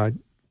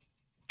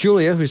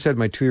Julia, who said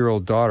my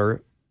 2-year-old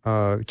daughter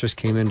just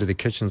came into the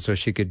kitchen so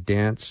she could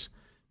dance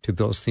to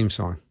Bill's theme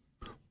song.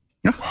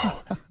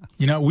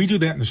 You know, we do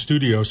that in the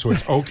studio, so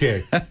it's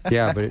okay.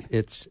 Yeah, but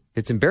it's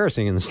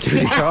embarrassing in the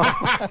studio.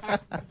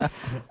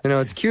 You know,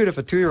 it's cute if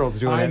a 2-year-old's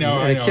doing it in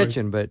a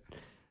kitchen, but,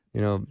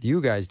 you know,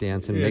 you guys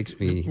dancing makes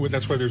me... Well,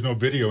 that's why there's no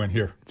video in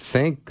here.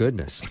 Thank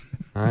goodness.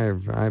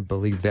 I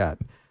believe that.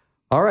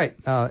 All right.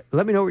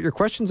 Let me know what your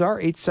questions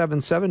are.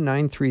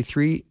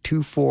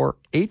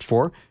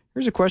 877-933-2484.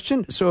 Here's a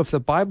question. So if the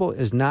Bible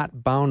is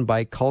not bound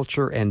by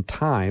culture and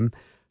time,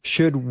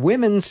 should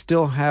women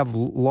still have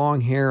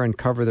long hair and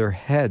cover their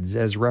heads,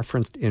 as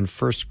referenced in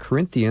 1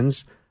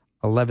 Corinthians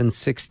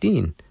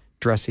 11:16,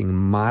 dressing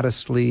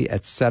modestly,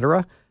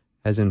 etc.,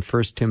 as in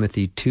 1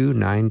 Timothy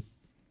 2:9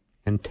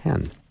 and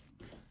 10?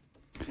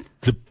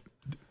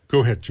 Go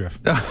ahead, Jeff.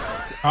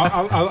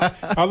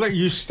 I'll let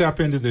you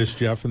step into this,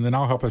 Jeff, and then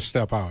I'll help us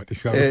step out.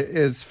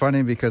 It's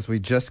funny because we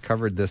just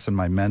covered this in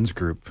my men's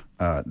group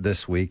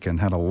this week and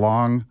had a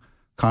long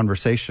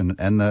conversation,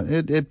 and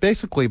it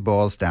basically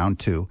boils down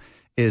to,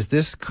 is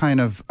this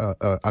kind of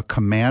a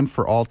command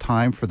for all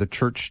time for the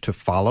church to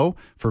follow,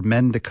 for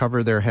men to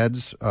cover their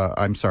heads,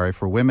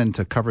 for women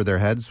to cover their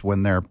heads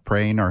when they're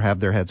praying or have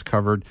their heads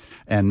covered,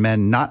 and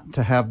men not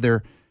to have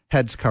their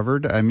heads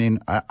covered? I mean,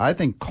 I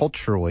think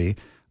culturally,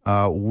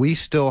 we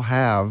still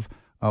have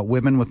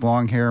women with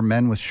long hair,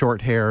 men with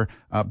short hair,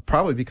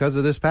 probably because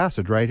of this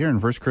passage right here in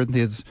 1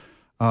 Corinthians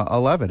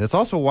 11. It's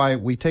also why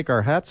we take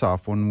our hats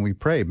off when we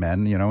pray,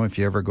 men. You know, if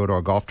you ever go to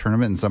a golf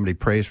tournament and somebody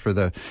prays for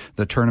the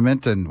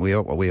tournament, and we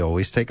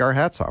always take our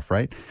hats off,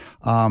 right?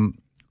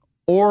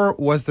 Or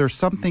was there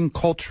something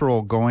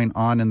cultural going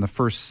on in the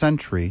first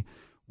century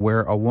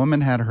where a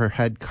woman had her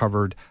head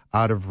covered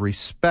out of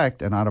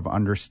respect and out of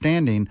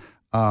understanding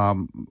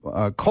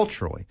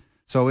culturally?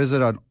 So is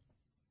it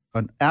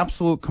an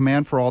absolute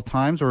command for all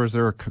times, or is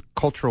there a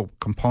cultural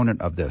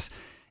component of this?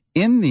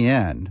 In the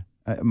end,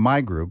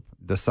 my group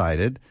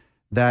decided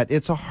that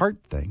it's a heart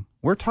thing.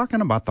 We're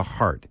talking about the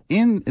heart.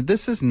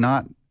 This is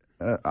not,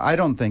 I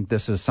don't think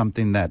this is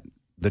something that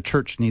the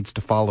church needs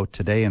to follow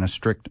today in a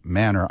strict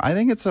manner. I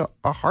think it's a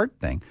heart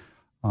thing.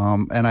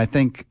 And I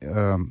think,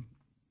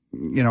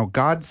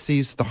 God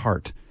sees the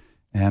heart.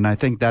 And I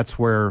think that's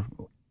where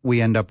we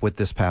end up with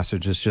this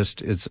passage. It's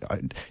just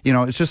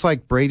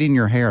like braiding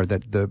your hair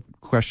that the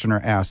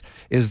questioner asked.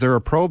 Is there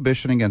a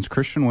prohibition against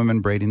Christian women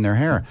braiding their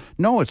hair?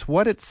 No, it's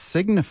what it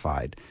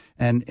signified.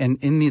 And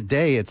in the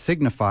day, it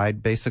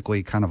signified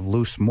basically kind of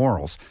loose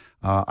morals.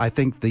 I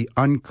think the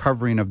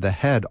uncovering of the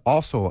head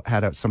also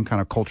had some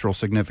kind of cultural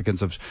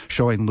significance of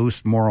showing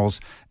loose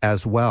morals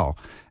as well.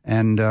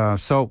 And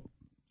so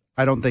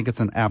I don't think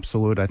it's an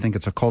absolute. I think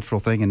it's a cultural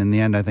thing. And in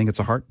the end, I think it's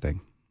a heart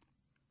thing.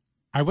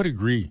 I would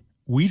agree.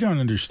 We don't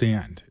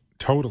understand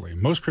totally,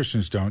 most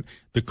Christians don't,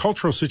 the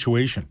cultural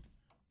situation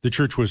the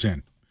church was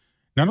in.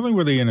 Not only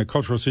were they in a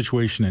cultural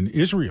situation in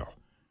Israel,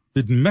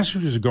 the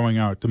messages are going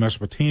out to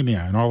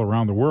Mesopotamia and all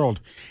around the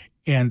world,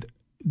 and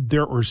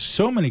there are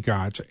so many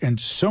gods and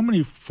so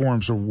many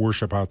forms of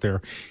worship out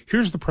there.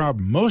 Here's the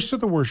problem. Most of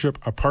the worship,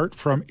 apart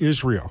from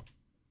Israel,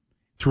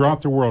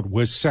 throughout the world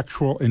was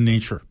sexual in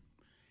nature,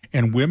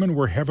 and women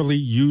were heavily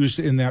used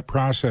in that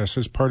process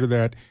as part of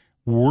that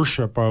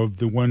worship of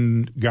the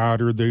one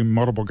God or the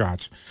multiple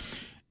gods.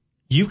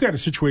 You've got a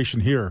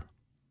situation here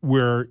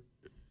where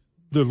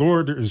the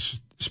Lord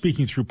is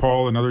speaking through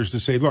Paul and others to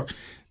say, look,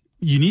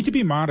 you need to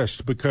be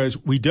modest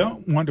because we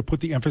don't want to put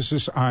the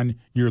emphasis on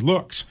your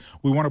looks.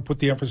 We want to put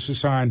the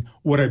emphasis on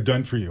what I've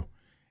done for you.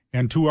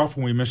 And too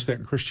often we miss that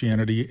in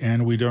Christianity,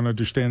 and we don't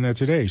understand that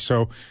today.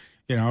 So,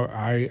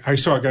 I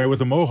saw a guy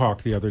with a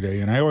mohawk the other day,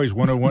 and I always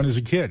wanted one as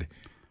a kid.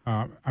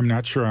 I'm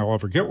not sure I'll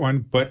ever get one,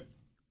 but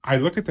I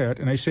look at that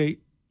and I say,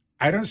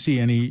 I don't see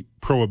any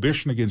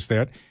prohibition against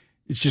that.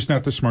 It's just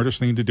not the smartest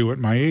thing to do at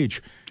my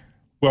age.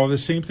 Well, the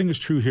same thing is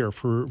true here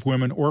for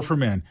women or for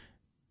men.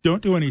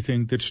 Don't do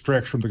anything that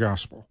distracts from the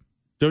gospel.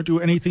 Don't do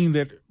anything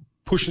that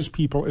pushes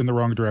people in the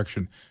wrong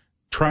direction.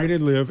 Try to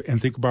live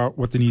and think about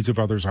what the needs of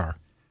others are.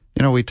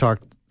 We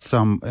talked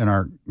some in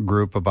our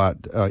group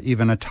about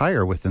even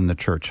attire within the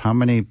church. How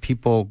many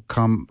people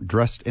come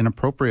dressed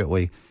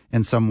inappropriately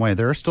in some way?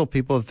 There are still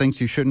people that think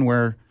you shouldn't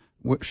wear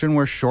shouldn't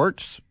wear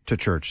shorts to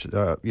church.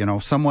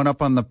 Someone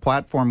up on the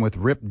platform with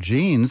ripped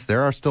jeans,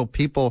 there are still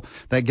people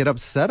that get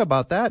upset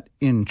about that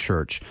in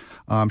church.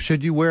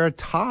 Should you wear a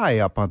tie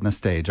up on the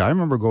stage? I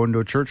remember going to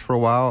a church for a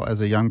while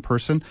as a young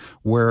person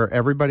where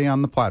everybody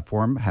on the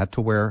platform had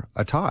to wear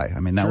a tie. I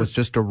mean, that was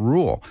just a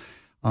rule.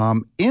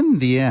 In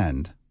the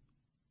end,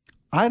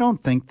 I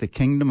don't think the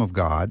kingdom of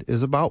God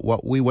is about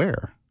what we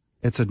wear.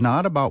 It's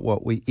not about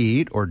what we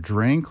eat or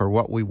drink or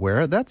what we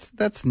wear.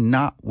 That's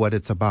not what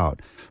it's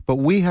about. But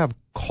we have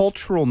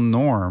cultural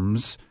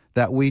norms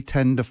that we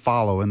tend to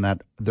follow, and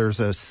that there's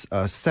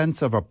a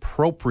sense of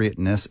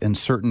appropriateness in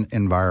certain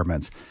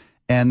environments.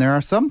 And there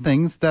are some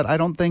things that I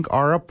don't think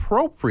are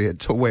appropriate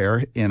to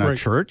wear in a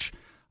church.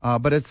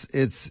 But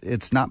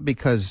it's not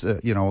because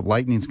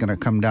lightning's going to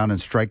come down and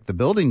strike the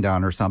building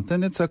down or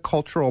something. It's a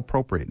cultural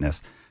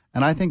appropriateness,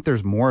 and I think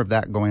there's more of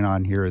that going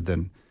on here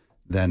than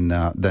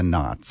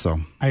not.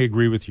 So I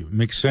agree with you. It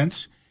makes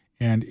sense.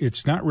 And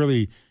it's not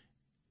really,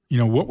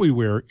 what we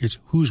wear, it's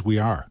whose we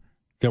are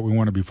that we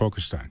want to be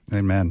focused on.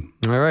 Amen.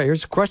 All right.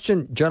 Here's a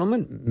question,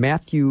 gentlemen.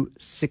 Matthew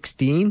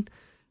 16,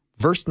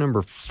 verse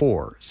number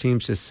 4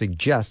 seems to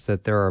suggest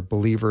that there are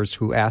believers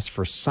who ask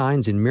for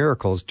signs and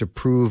miracles to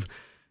prove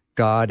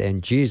God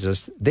and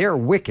Jesus. They're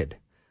wicked.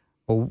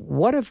 Well,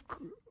 what of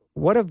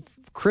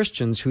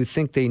Christians who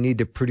think they need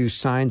to produce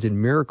signs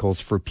and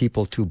miracles for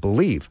people to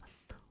believe?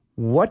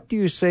 What do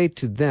you say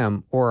to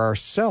them or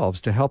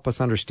ourselves to help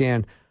us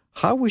understand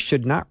how we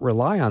should not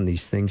rely on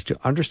these things to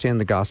understand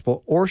the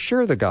gospel or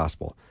share the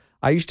gospel?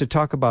 I used to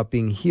talk about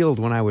being healed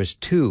when I was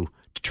 2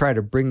 to try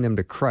to bring them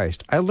to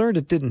Christ. I learned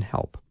it didn't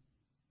help.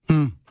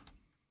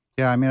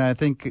 Yeah, I mean, I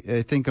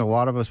think a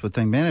lot of us would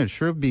think, man, it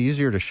sure would be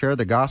easier to share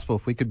the gospel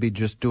if we could be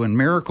just doing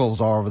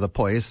miracles all over the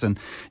place and,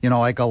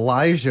 like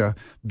Elijah,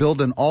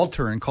 build an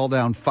altar and call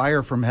down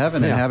fire from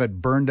heaven and have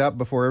it burned up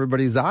before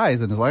everybody's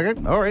eyes. And it's like,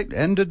 all right,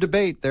 end of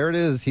debate. There it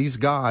is. He's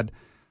God.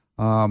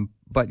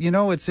 But,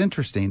 it's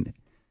interesting.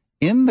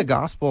 In the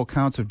gospel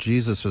accounts of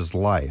Jesus'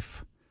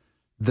 life,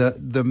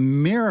 the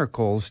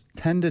miracles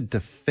tended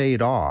to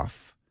fade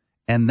off,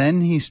 and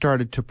then he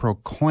started to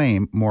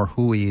proclaim more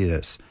who he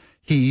is.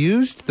 He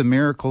used the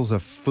miracles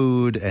of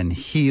food and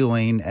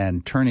healing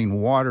and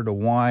turning water to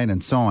wine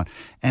and so on.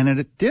 And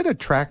it did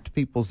attract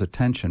people's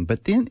attention.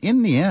 But then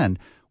in the end,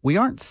 we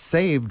aren't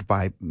saved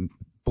by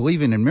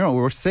believing in miracles.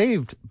 We're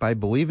saved by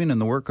believing in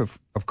the work of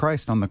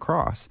Christ on the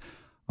cross.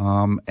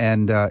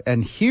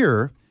 And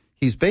here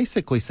he's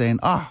basically saying,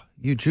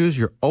 you Jews,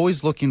 you're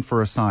always looking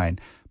for a sign.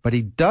 But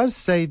he does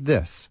say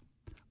this,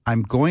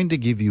 I'm going to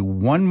give you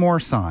one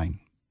more sign.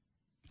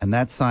 And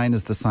that sign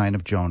is the sign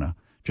of Jonah.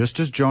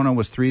 Just as Jonah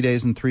was 3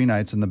 days and 3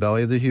 nights in the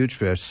belly of the huge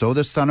fish, so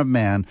the Son of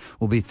Man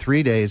will be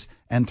 3 days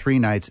and 3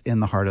 nights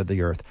in the heart of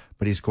the earth.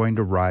 But he's going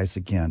to rise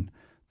again.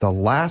 The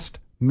last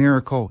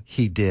miracle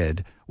he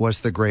did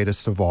was the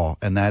greatest of all,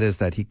 and that is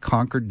that he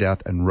conquered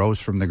death and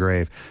rose from the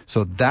grave.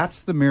 So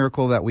that's the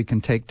miracle that we can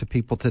take to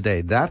people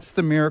today. That's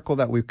the miracle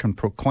that we can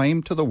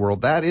proclaim to the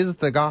world. That is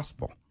the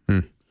gospel.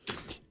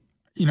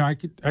 I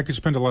could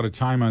spend a lot of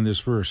time on this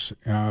verse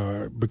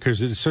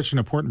because it is such an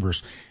important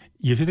verse.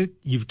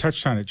 You've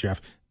touched on it,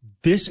 Jeff.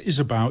 This is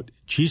about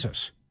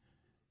Jesus.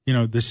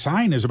 The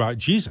sign is about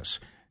Jesus.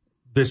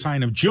 The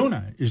sign of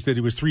Jonah is that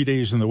he was 3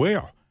 days in the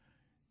whale.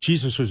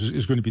 Jesus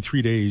is going to be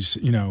 3 days,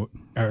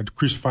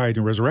 crucified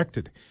and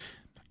resurrected.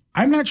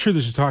 I'm not sure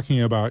this is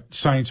talking about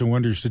signs and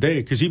wonders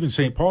today, because even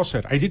St. Paul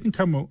said, I didn't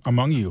come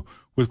among you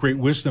with great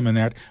wisdom and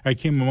that. I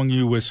came among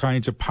you with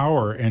signs of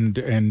power and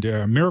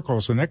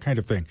miracles and that kind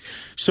of thing.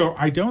 So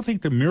I don't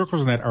think the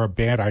miracles and that are a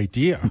bad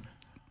idea.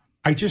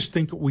 I just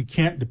think we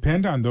can't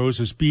depend on those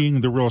as being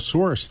the real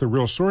source. The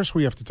real source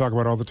we have to talk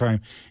about all the time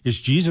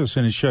is Jesus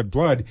and his shed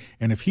blood.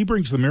 And if he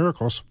brings the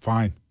miracles,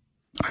 fine.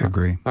 I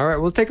agree. All right,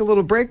 we'll take a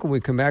little break. When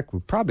we come back,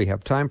 we'll probably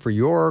have time for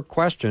your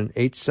question,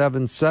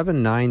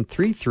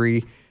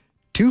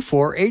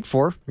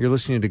 877-933-2484. You're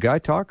listening to Guy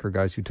Talk, or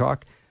Guys Who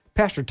Talk.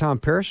 Pastor Tom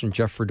Parrish and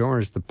Jeff Verdoorn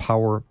is the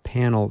Power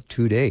Panel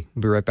today.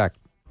 We'll be right back.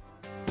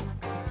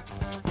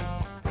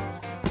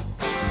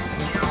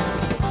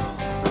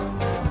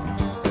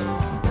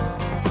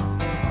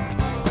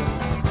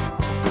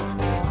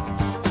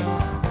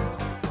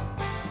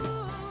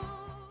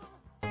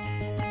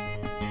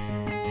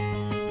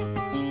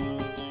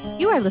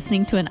 You are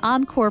listening to an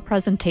encore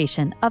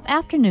presentation of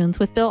Afternoons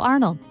with Bill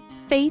Arnold.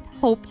 Faith,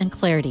 hope, and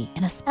clarity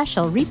in a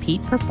special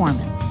repeat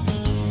performance.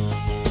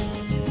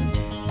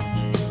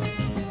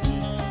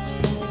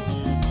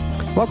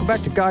 Welcome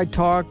back to Guide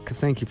Talk.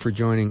 Thank you for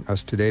joining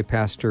us today.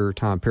 Pastor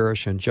Tom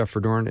Parrish and Jeff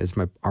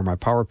Verdoorn are my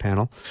power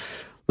panel.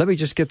 Let me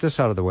just get this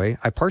out of the way.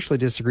 I partially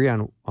disagree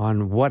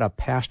on what a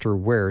pastor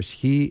wears.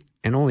 He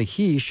and only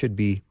he should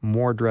be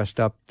more dressed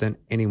up than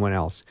anyone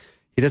else.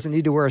 He doesn't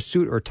need to wear a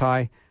suit or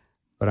tie,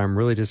 but I'm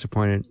really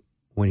disappointed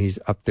when he's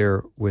up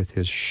there with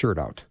his shirt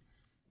out.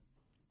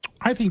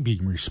 I think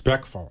being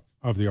respectful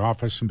of the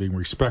office and being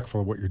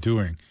respectful of what you're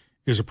doing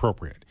is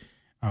appropriate.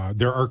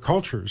 There are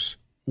cultures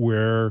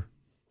where,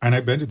 and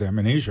I've been to them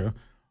in Asia,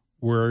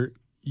 where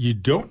you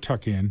don't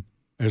tuck in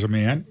as a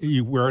man,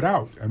 you wear it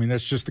out. I mean,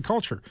 that's just the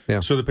culture. Yeah.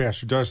 So the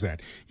pastor does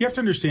that. You have to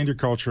understand your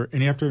culture,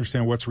 and you have to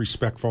understand what's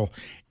respectful.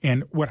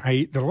 And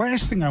the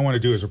last thing I want to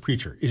do as a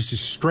preacher is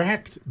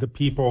distract the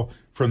people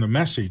from the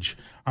message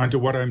onto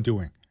what I'm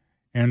doing.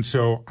 And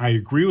so I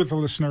agree with the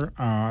listener.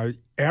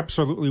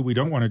 Absolutely, we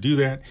don't want to do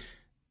that.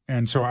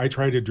 And so I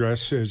try to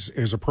dress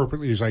as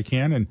appropriately as I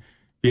can and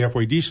be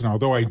halfway decent,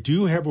 although I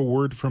do have a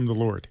word from the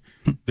Lord.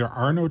 There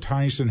are no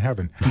ties in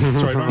heaven,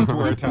 so I don't have to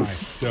wear a tie.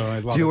 So I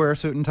love Do you it. wear a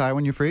suit and tie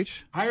when you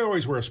preach? I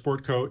always wear a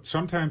sport coat.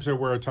 Sometimes I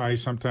wear a tie,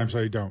 sometimes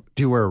I don't.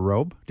 Do you wear a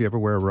robe? Do you ever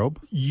wear a robe?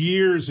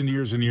 Years and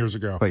years and years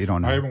ago. But you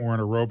don't know. I haven't worn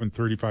a robe in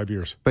 35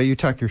 years. But you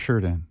tuck your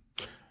shirt in.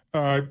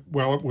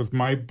 Well, with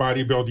my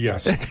body build,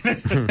 yes.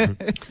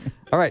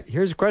 All right,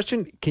 here's a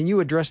question. Can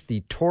you address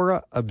the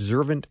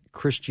Torah-observant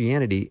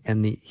Christianity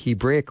and the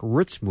Hebraic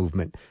roots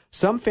movement?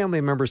 Some family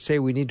members say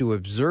we need to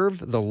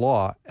observe the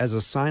law as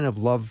a sign of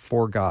love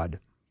for God.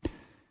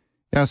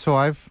 Yeah, so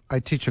I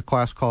teach a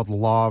class called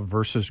Law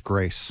versus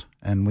Grace,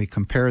 and we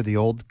compare the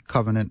old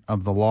covenant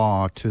of the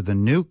law to the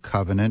new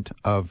covenant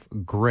of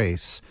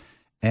grace.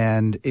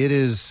 And it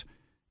is,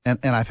 and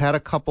I've had a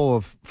couple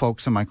of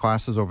folks in my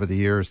classes over the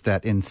years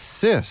that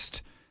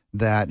insist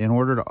that in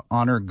order to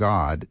honor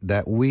God,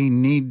 that we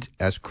need,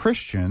 as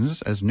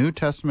Christians, as New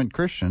Testament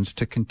Christians,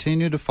 to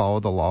continue to follow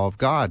the law of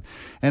God.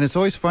 And it's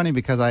always funny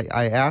because I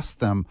ask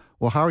them,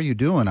 well, how are you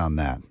doing on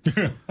that?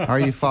 Are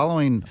you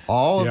following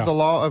all of the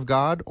law of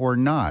God or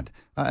not?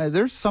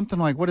 There's something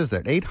like,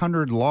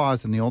 800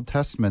 laws in the Old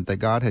Testament that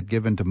God had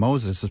given to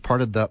Moses as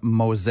part of the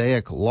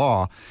Mosaic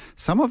law.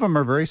 Some of them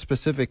are very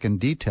specific and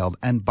detailed.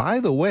 And by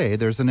the way,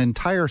 there's an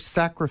entire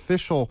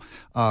sacrificial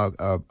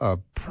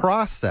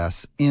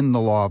process in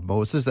the law of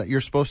Moses that you're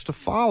supposed to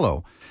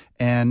follow.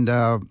 And,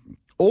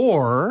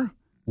 or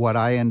what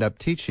I end up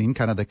teaching,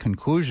 kind of the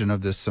conclusion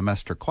of this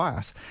semester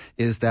class,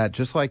 is that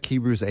just like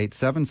Hebrews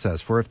 8:7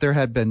 says, for if there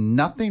had been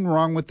nothing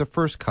wrong with the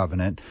first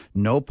covenant,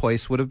 no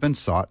place would have been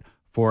sought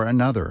for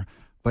another.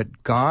 But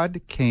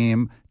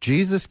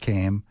Jesus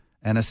came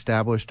and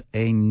established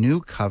a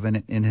new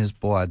covenant in his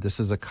blood. This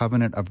is a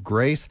covenant of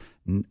grace,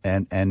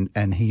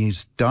 and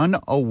he's done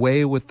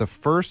away with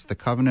the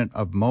covenant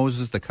of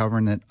Moses, the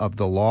covenant of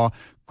the law.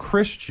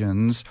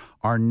 Christians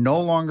are no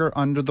longer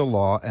under the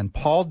law, and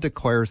Paul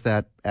declares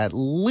that at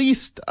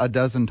least a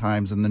dozen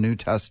times in the New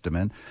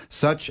Testament,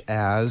 such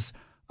as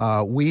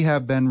we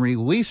have been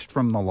released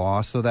from the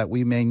law so that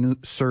we may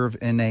serve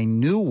in a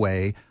new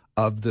way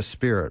of the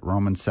Spirit,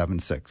 Romans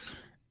 7:6.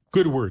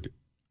 Good word.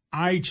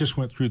 I just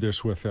went through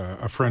this with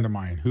a friend of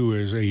mine who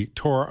is a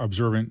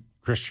Torah-observant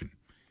Christian.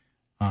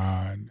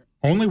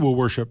 Only will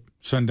worship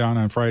sundown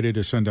on Friday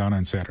to sundown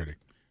on Saturday,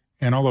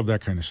 and all of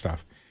that kind of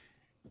stuff.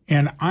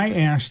 And I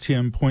asked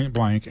him point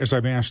blank, as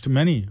I've asked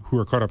many who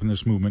are caught up in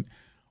this movement,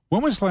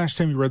 when was the last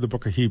time you read the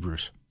book of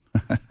Hebrews?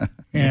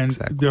 And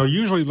they'll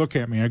usually look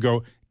at me. I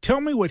go,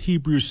 tell me what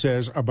Hebrews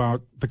says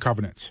about the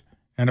covenants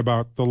and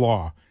about the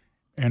law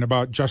and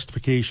about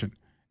justification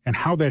and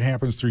how that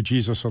happens through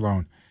Jesus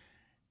alone.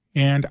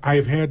 And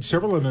I've had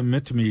several of them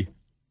admit to me,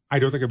 I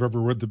don't think I've ever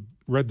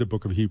read the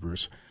book of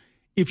Hebrews.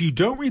 If you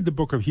don't read the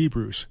book of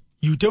Hebrews,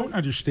 you don't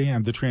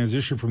understand the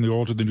transition from the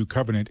old to the new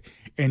covenant,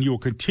 and you will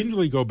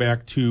continually go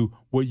back to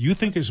what you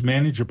think is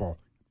manageable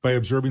by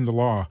observing the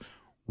law,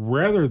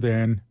 rather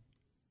than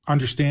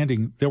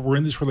understanding that we're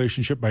in this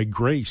relationship by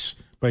grace,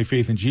 by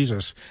faith in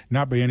Jesus,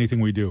 not by anything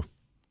we do.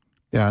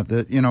 Yeah,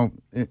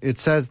 it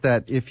says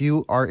that if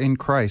you are in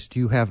Christ,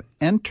 you have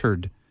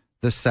entered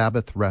the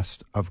Sabbath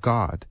rest of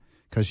God,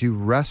 because you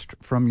rest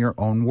from your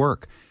own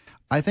work.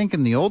 I think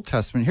in the Old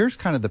Testament, here's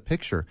kind of the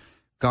picture.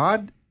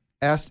 God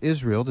asked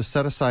Israel to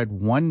set aside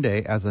one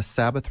day as a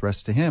Sabbath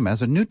rest to him.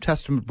 As a New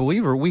Testament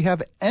believer, we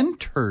have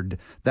entered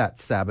that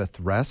Sabbath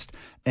rest,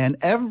 and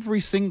every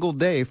single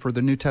day for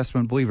the New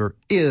Testament believer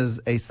is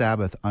a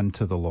Sabbath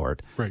unto the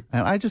Lord. Right.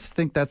 And I just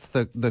think that's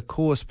the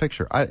coolest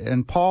picture.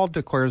 And Paul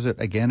declares it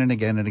again and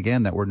again and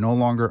again that we're no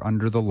longer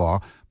under the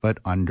law, but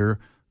under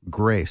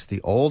grace.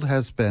 The old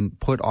has been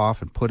put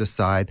off and put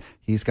aside.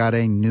 He's got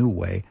a new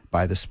way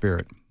by the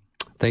Spirit.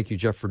 Thank you,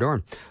 Jeff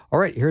Verdoorn. All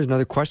right, here's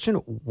another question.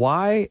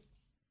 Why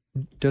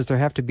does there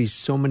have to be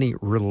so many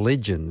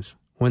religions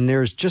when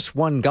there's just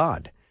one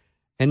God?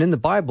 And in the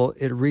Bible,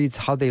 it reads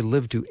how they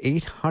lived to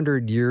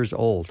 800 years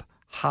old.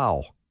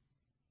 How?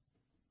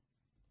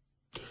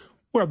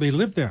 Well, they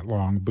lived that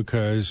long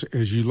because,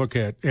 as you look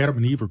at Adam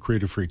and Eve were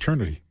created for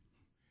eternity.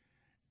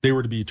 They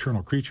were to be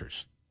eternal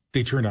creatures.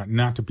 They turned out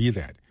not to be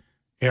that.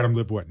 Adam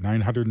lived,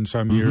 900 and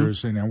some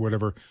years and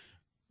whatever.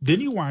 Then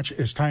you watch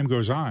as time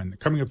goes on,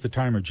 coming up the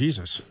time of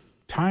Jesus,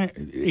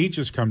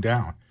 ages come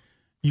down.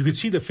 You can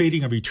see the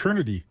fading of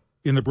eternity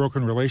in the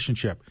broken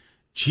relationship.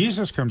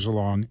 Jesus comes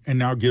along and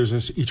now gives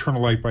us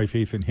eternal life by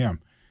faith in him.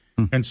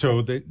 And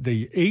so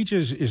the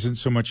ages isn't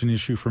so much an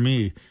issue for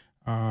me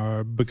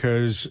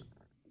because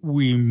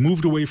we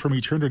moved away from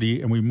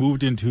eternity and we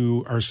moved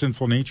into our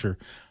sinful nature.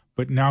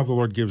 But now the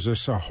Lord gives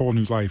us a whole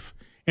new life.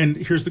 And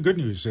here's the good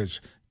news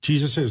is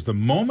Jesus says, the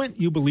moment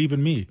you believe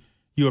in me,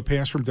 you have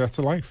passed from death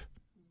to life.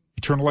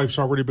 Eternal life's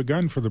already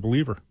begun for the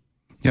believer.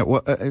 Yeah,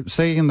 well,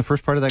 say in the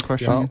first part of that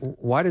question.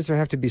 Why does there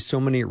have to be so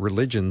many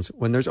religions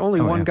when there's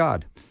only one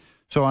God?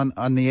 So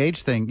on the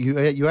age thing,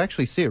 you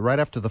actually see it right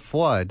after the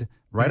flood.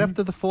 Right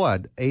after the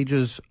flood,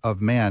 ages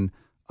of man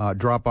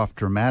drop off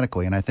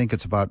dramatically. And I think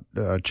it's about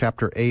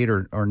chapter 8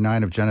 or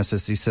 9 of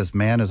Genesis. He says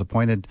man is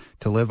appointed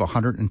to live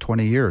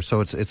 120 years.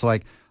 So it's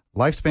like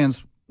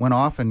lifespans went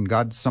off and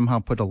God somehow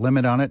put a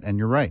limit on it. And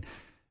you're right.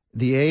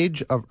 The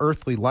age of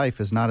earthly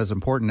life is not as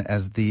important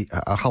as the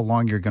how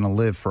long you're going to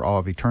live for all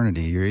of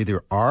eternity. You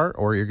either are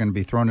or you're going to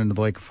be thrown into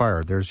the lake of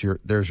fire. There's your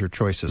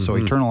choices. So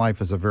eternal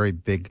life is a very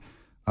big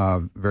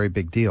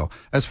deal.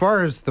 As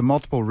far as the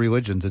multiple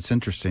religions, it's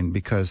interesting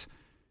because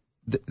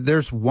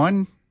there's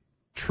one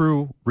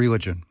true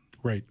religion,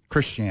 right?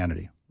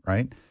 Christianity,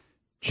 right?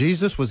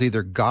 Jesus was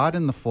either God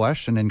in the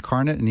flesh and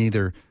incarnate and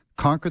either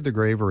conquered the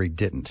grave or he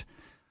didn't.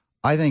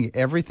 I think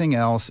everything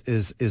else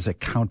is a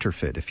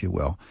counterfeit, if you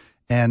will.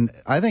 And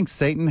I think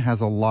Satan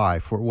has a lie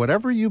for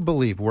whatever you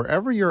believe,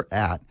 wherever you're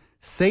at.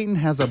 Satan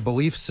has a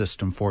belief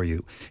system for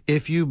you.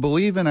 If you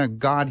believe in a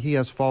God, he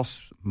has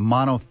false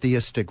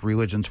monotheistic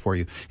religions for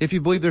you. If you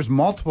believe there's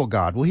multiple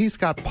God, well, he's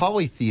got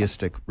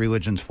polytheistic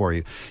religions for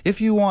you. If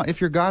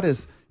your God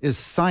is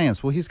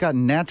science, well, he's got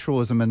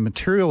naturalism and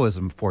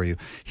materialism for you.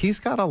 He's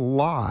got a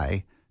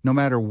lie. No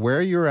matter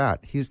where you're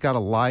at, he's got a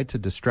lie to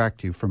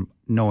distract you from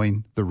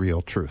knowing the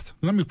real truth.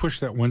 Let me push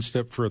that one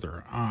step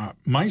further.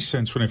 My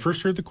sense when I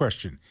first heard the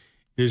question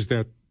is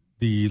that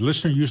the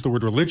listener used the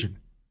word religion,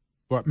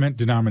 what meant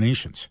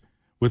denominations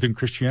within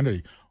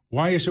Christianity.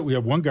 Why is it we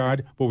have one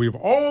God, but we have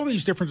all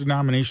these different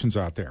denominations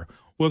out there?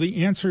 Well,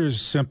 the answer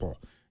is simple.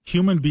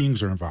 Human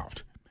beings are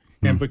involved.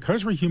 And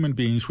because we're human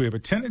beings, we have a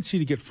tendency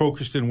to get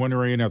focused in one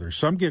area or another.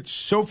 Some get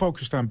so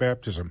focused on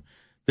baptism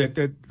that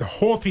the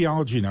whole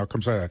theology now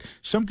comes out of that.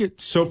 Some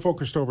get so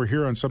focused over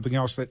here on something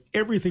else that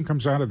everything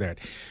comes out of that.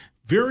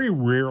 Very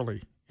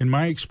rarely, in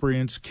my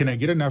experience, can I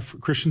get enough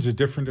Christians of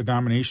different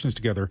denominations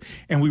together,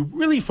 and we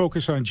really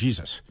focus on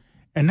Jesus.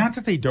 And not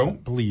that they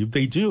don't believe,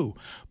 they do,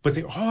 but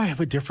they all have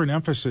a different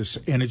emphasis,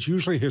 and it's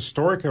usually a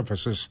historic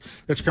emphasis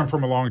that's come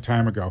from a long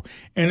time ago.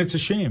 And it's a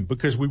shame,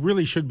 because we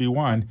really should be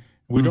one.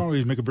 We don't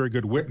always make a very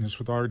good witness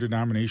with our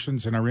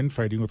denominations and our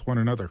infighting with one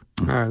another.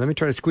 All right, let me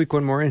try to squeak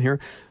one more in here.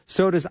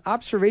 So does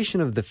observation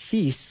of the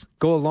feasts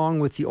go along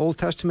with the Old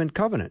Testament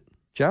covenant?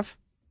 Jeff?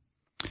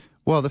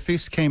 Well, the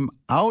feasts came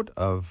out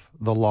of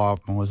the law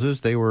of Moses.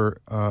 They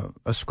were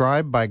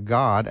ascribed by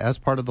God as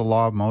part of the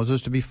law of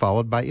Moses to be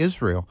followed by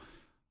Israel.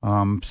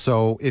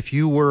 So if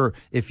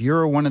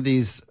you're one of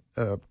these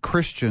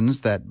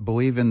Christians that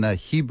believe in the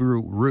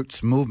Hebrew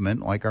roots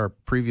movement, like our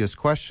previous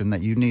question,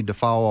 that you need to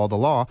follow all the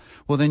law,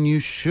 well, then you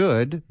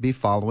should be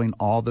following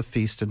all the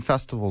feasts and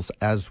festivals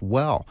as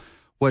well.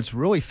 What's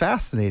really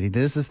fascinating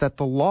is that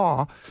the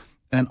law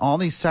and all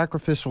these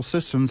sacrificial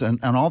systems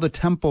and all the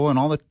temple and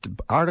all the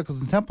articles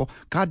in the temple,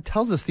 God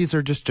tells us these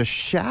are just a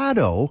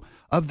shadow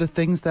of the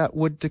things that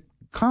would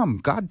come.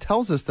 God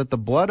tells us that the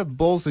blood of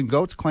bulls and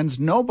goats cleansed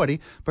nobody,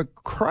 but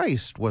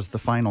Christ was the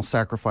final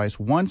sacrifice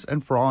once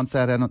and for all and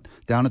sat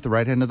down at the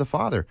right hand of the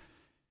Father.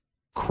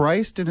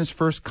 Christ in his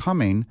first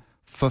coming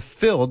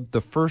fulfilled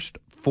the first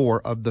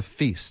 4 of the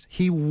feasts.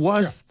 He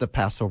was the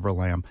Passover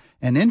lamb.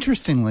 And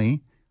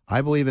interestingly,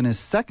 I believe in his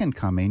second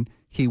coming,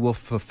 he will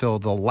fulfill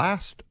the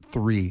last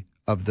 3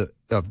 of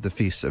the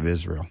feasts of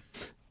Israel.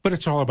 But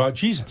it's all about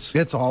Jesus.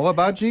 It's all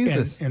about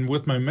Jesus. And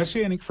with my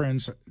Messianic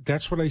friends,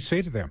 that's what I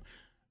say to them.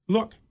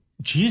 Look,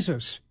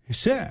 Jesus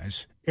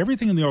says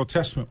everything in the Old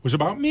Testament was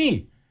about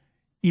me,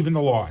 even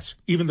the laws,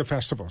 even the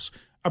festivals.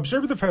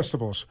 Observe the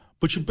festivals,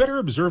 but you better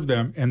observe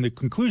them. And the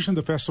conclusion of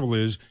the festival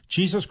is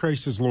Jesus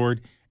Christ is Lord,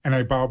 and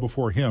I bow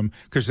before him,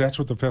 because that's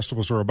what the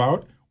festivals are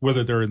about,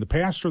 whether they're in the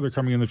past or they're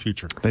coming in the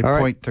future. They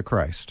point to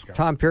Christ.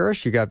 Tom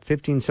Parrish, you got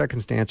 15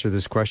 seconds to answer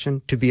this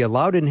question. To be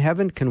allowed in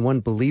heaven, can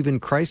one believe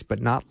in Christ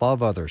but not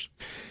love others?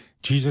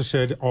 Jesus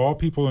said, all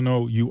people will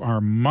know you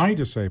are my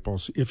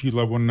disciples if you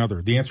love one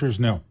another. The answer is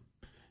no.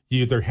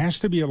 There has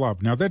to be a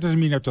love. Now, that doesn't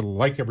mean you have to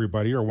like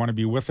everybody or want to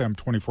be with them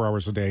 24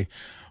 hours a day.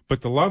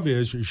 But the love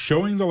is you're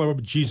showing the love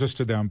of Jesus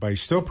to them by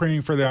still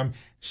praying for them,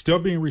 still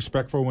being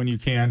respectful when you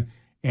can,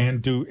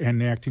 and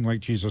acting like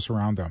Jesus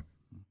around them.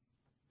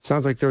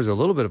 Sounds like there's a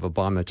little bit of a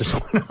bomb that just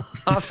went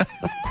off.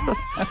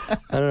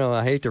 I don't know.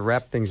 I hate to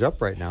wrap things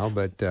up right now,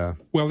 but...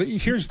 well,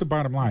 here's the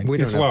bottom line. We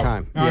don't it's have love.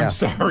 time. I'm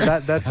sorry.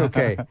 That's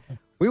okay.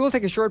 We will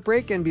take a short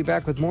break and be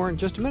back with more in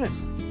just a minute.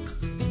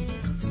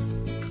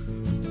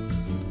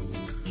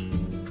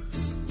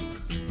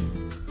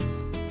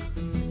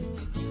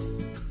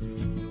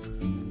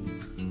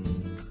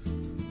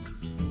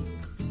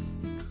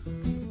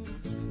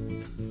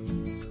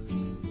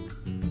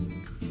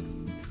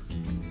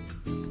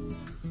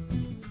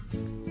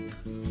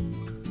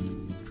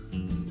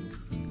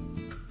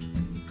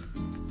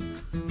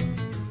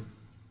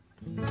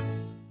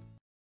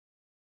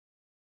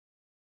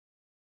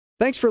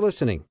 Thanks for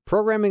listening.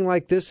 Programming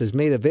like this is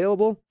made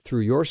available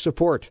through your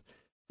support.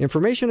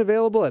 Information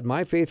available at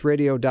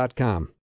myfaithradio.com.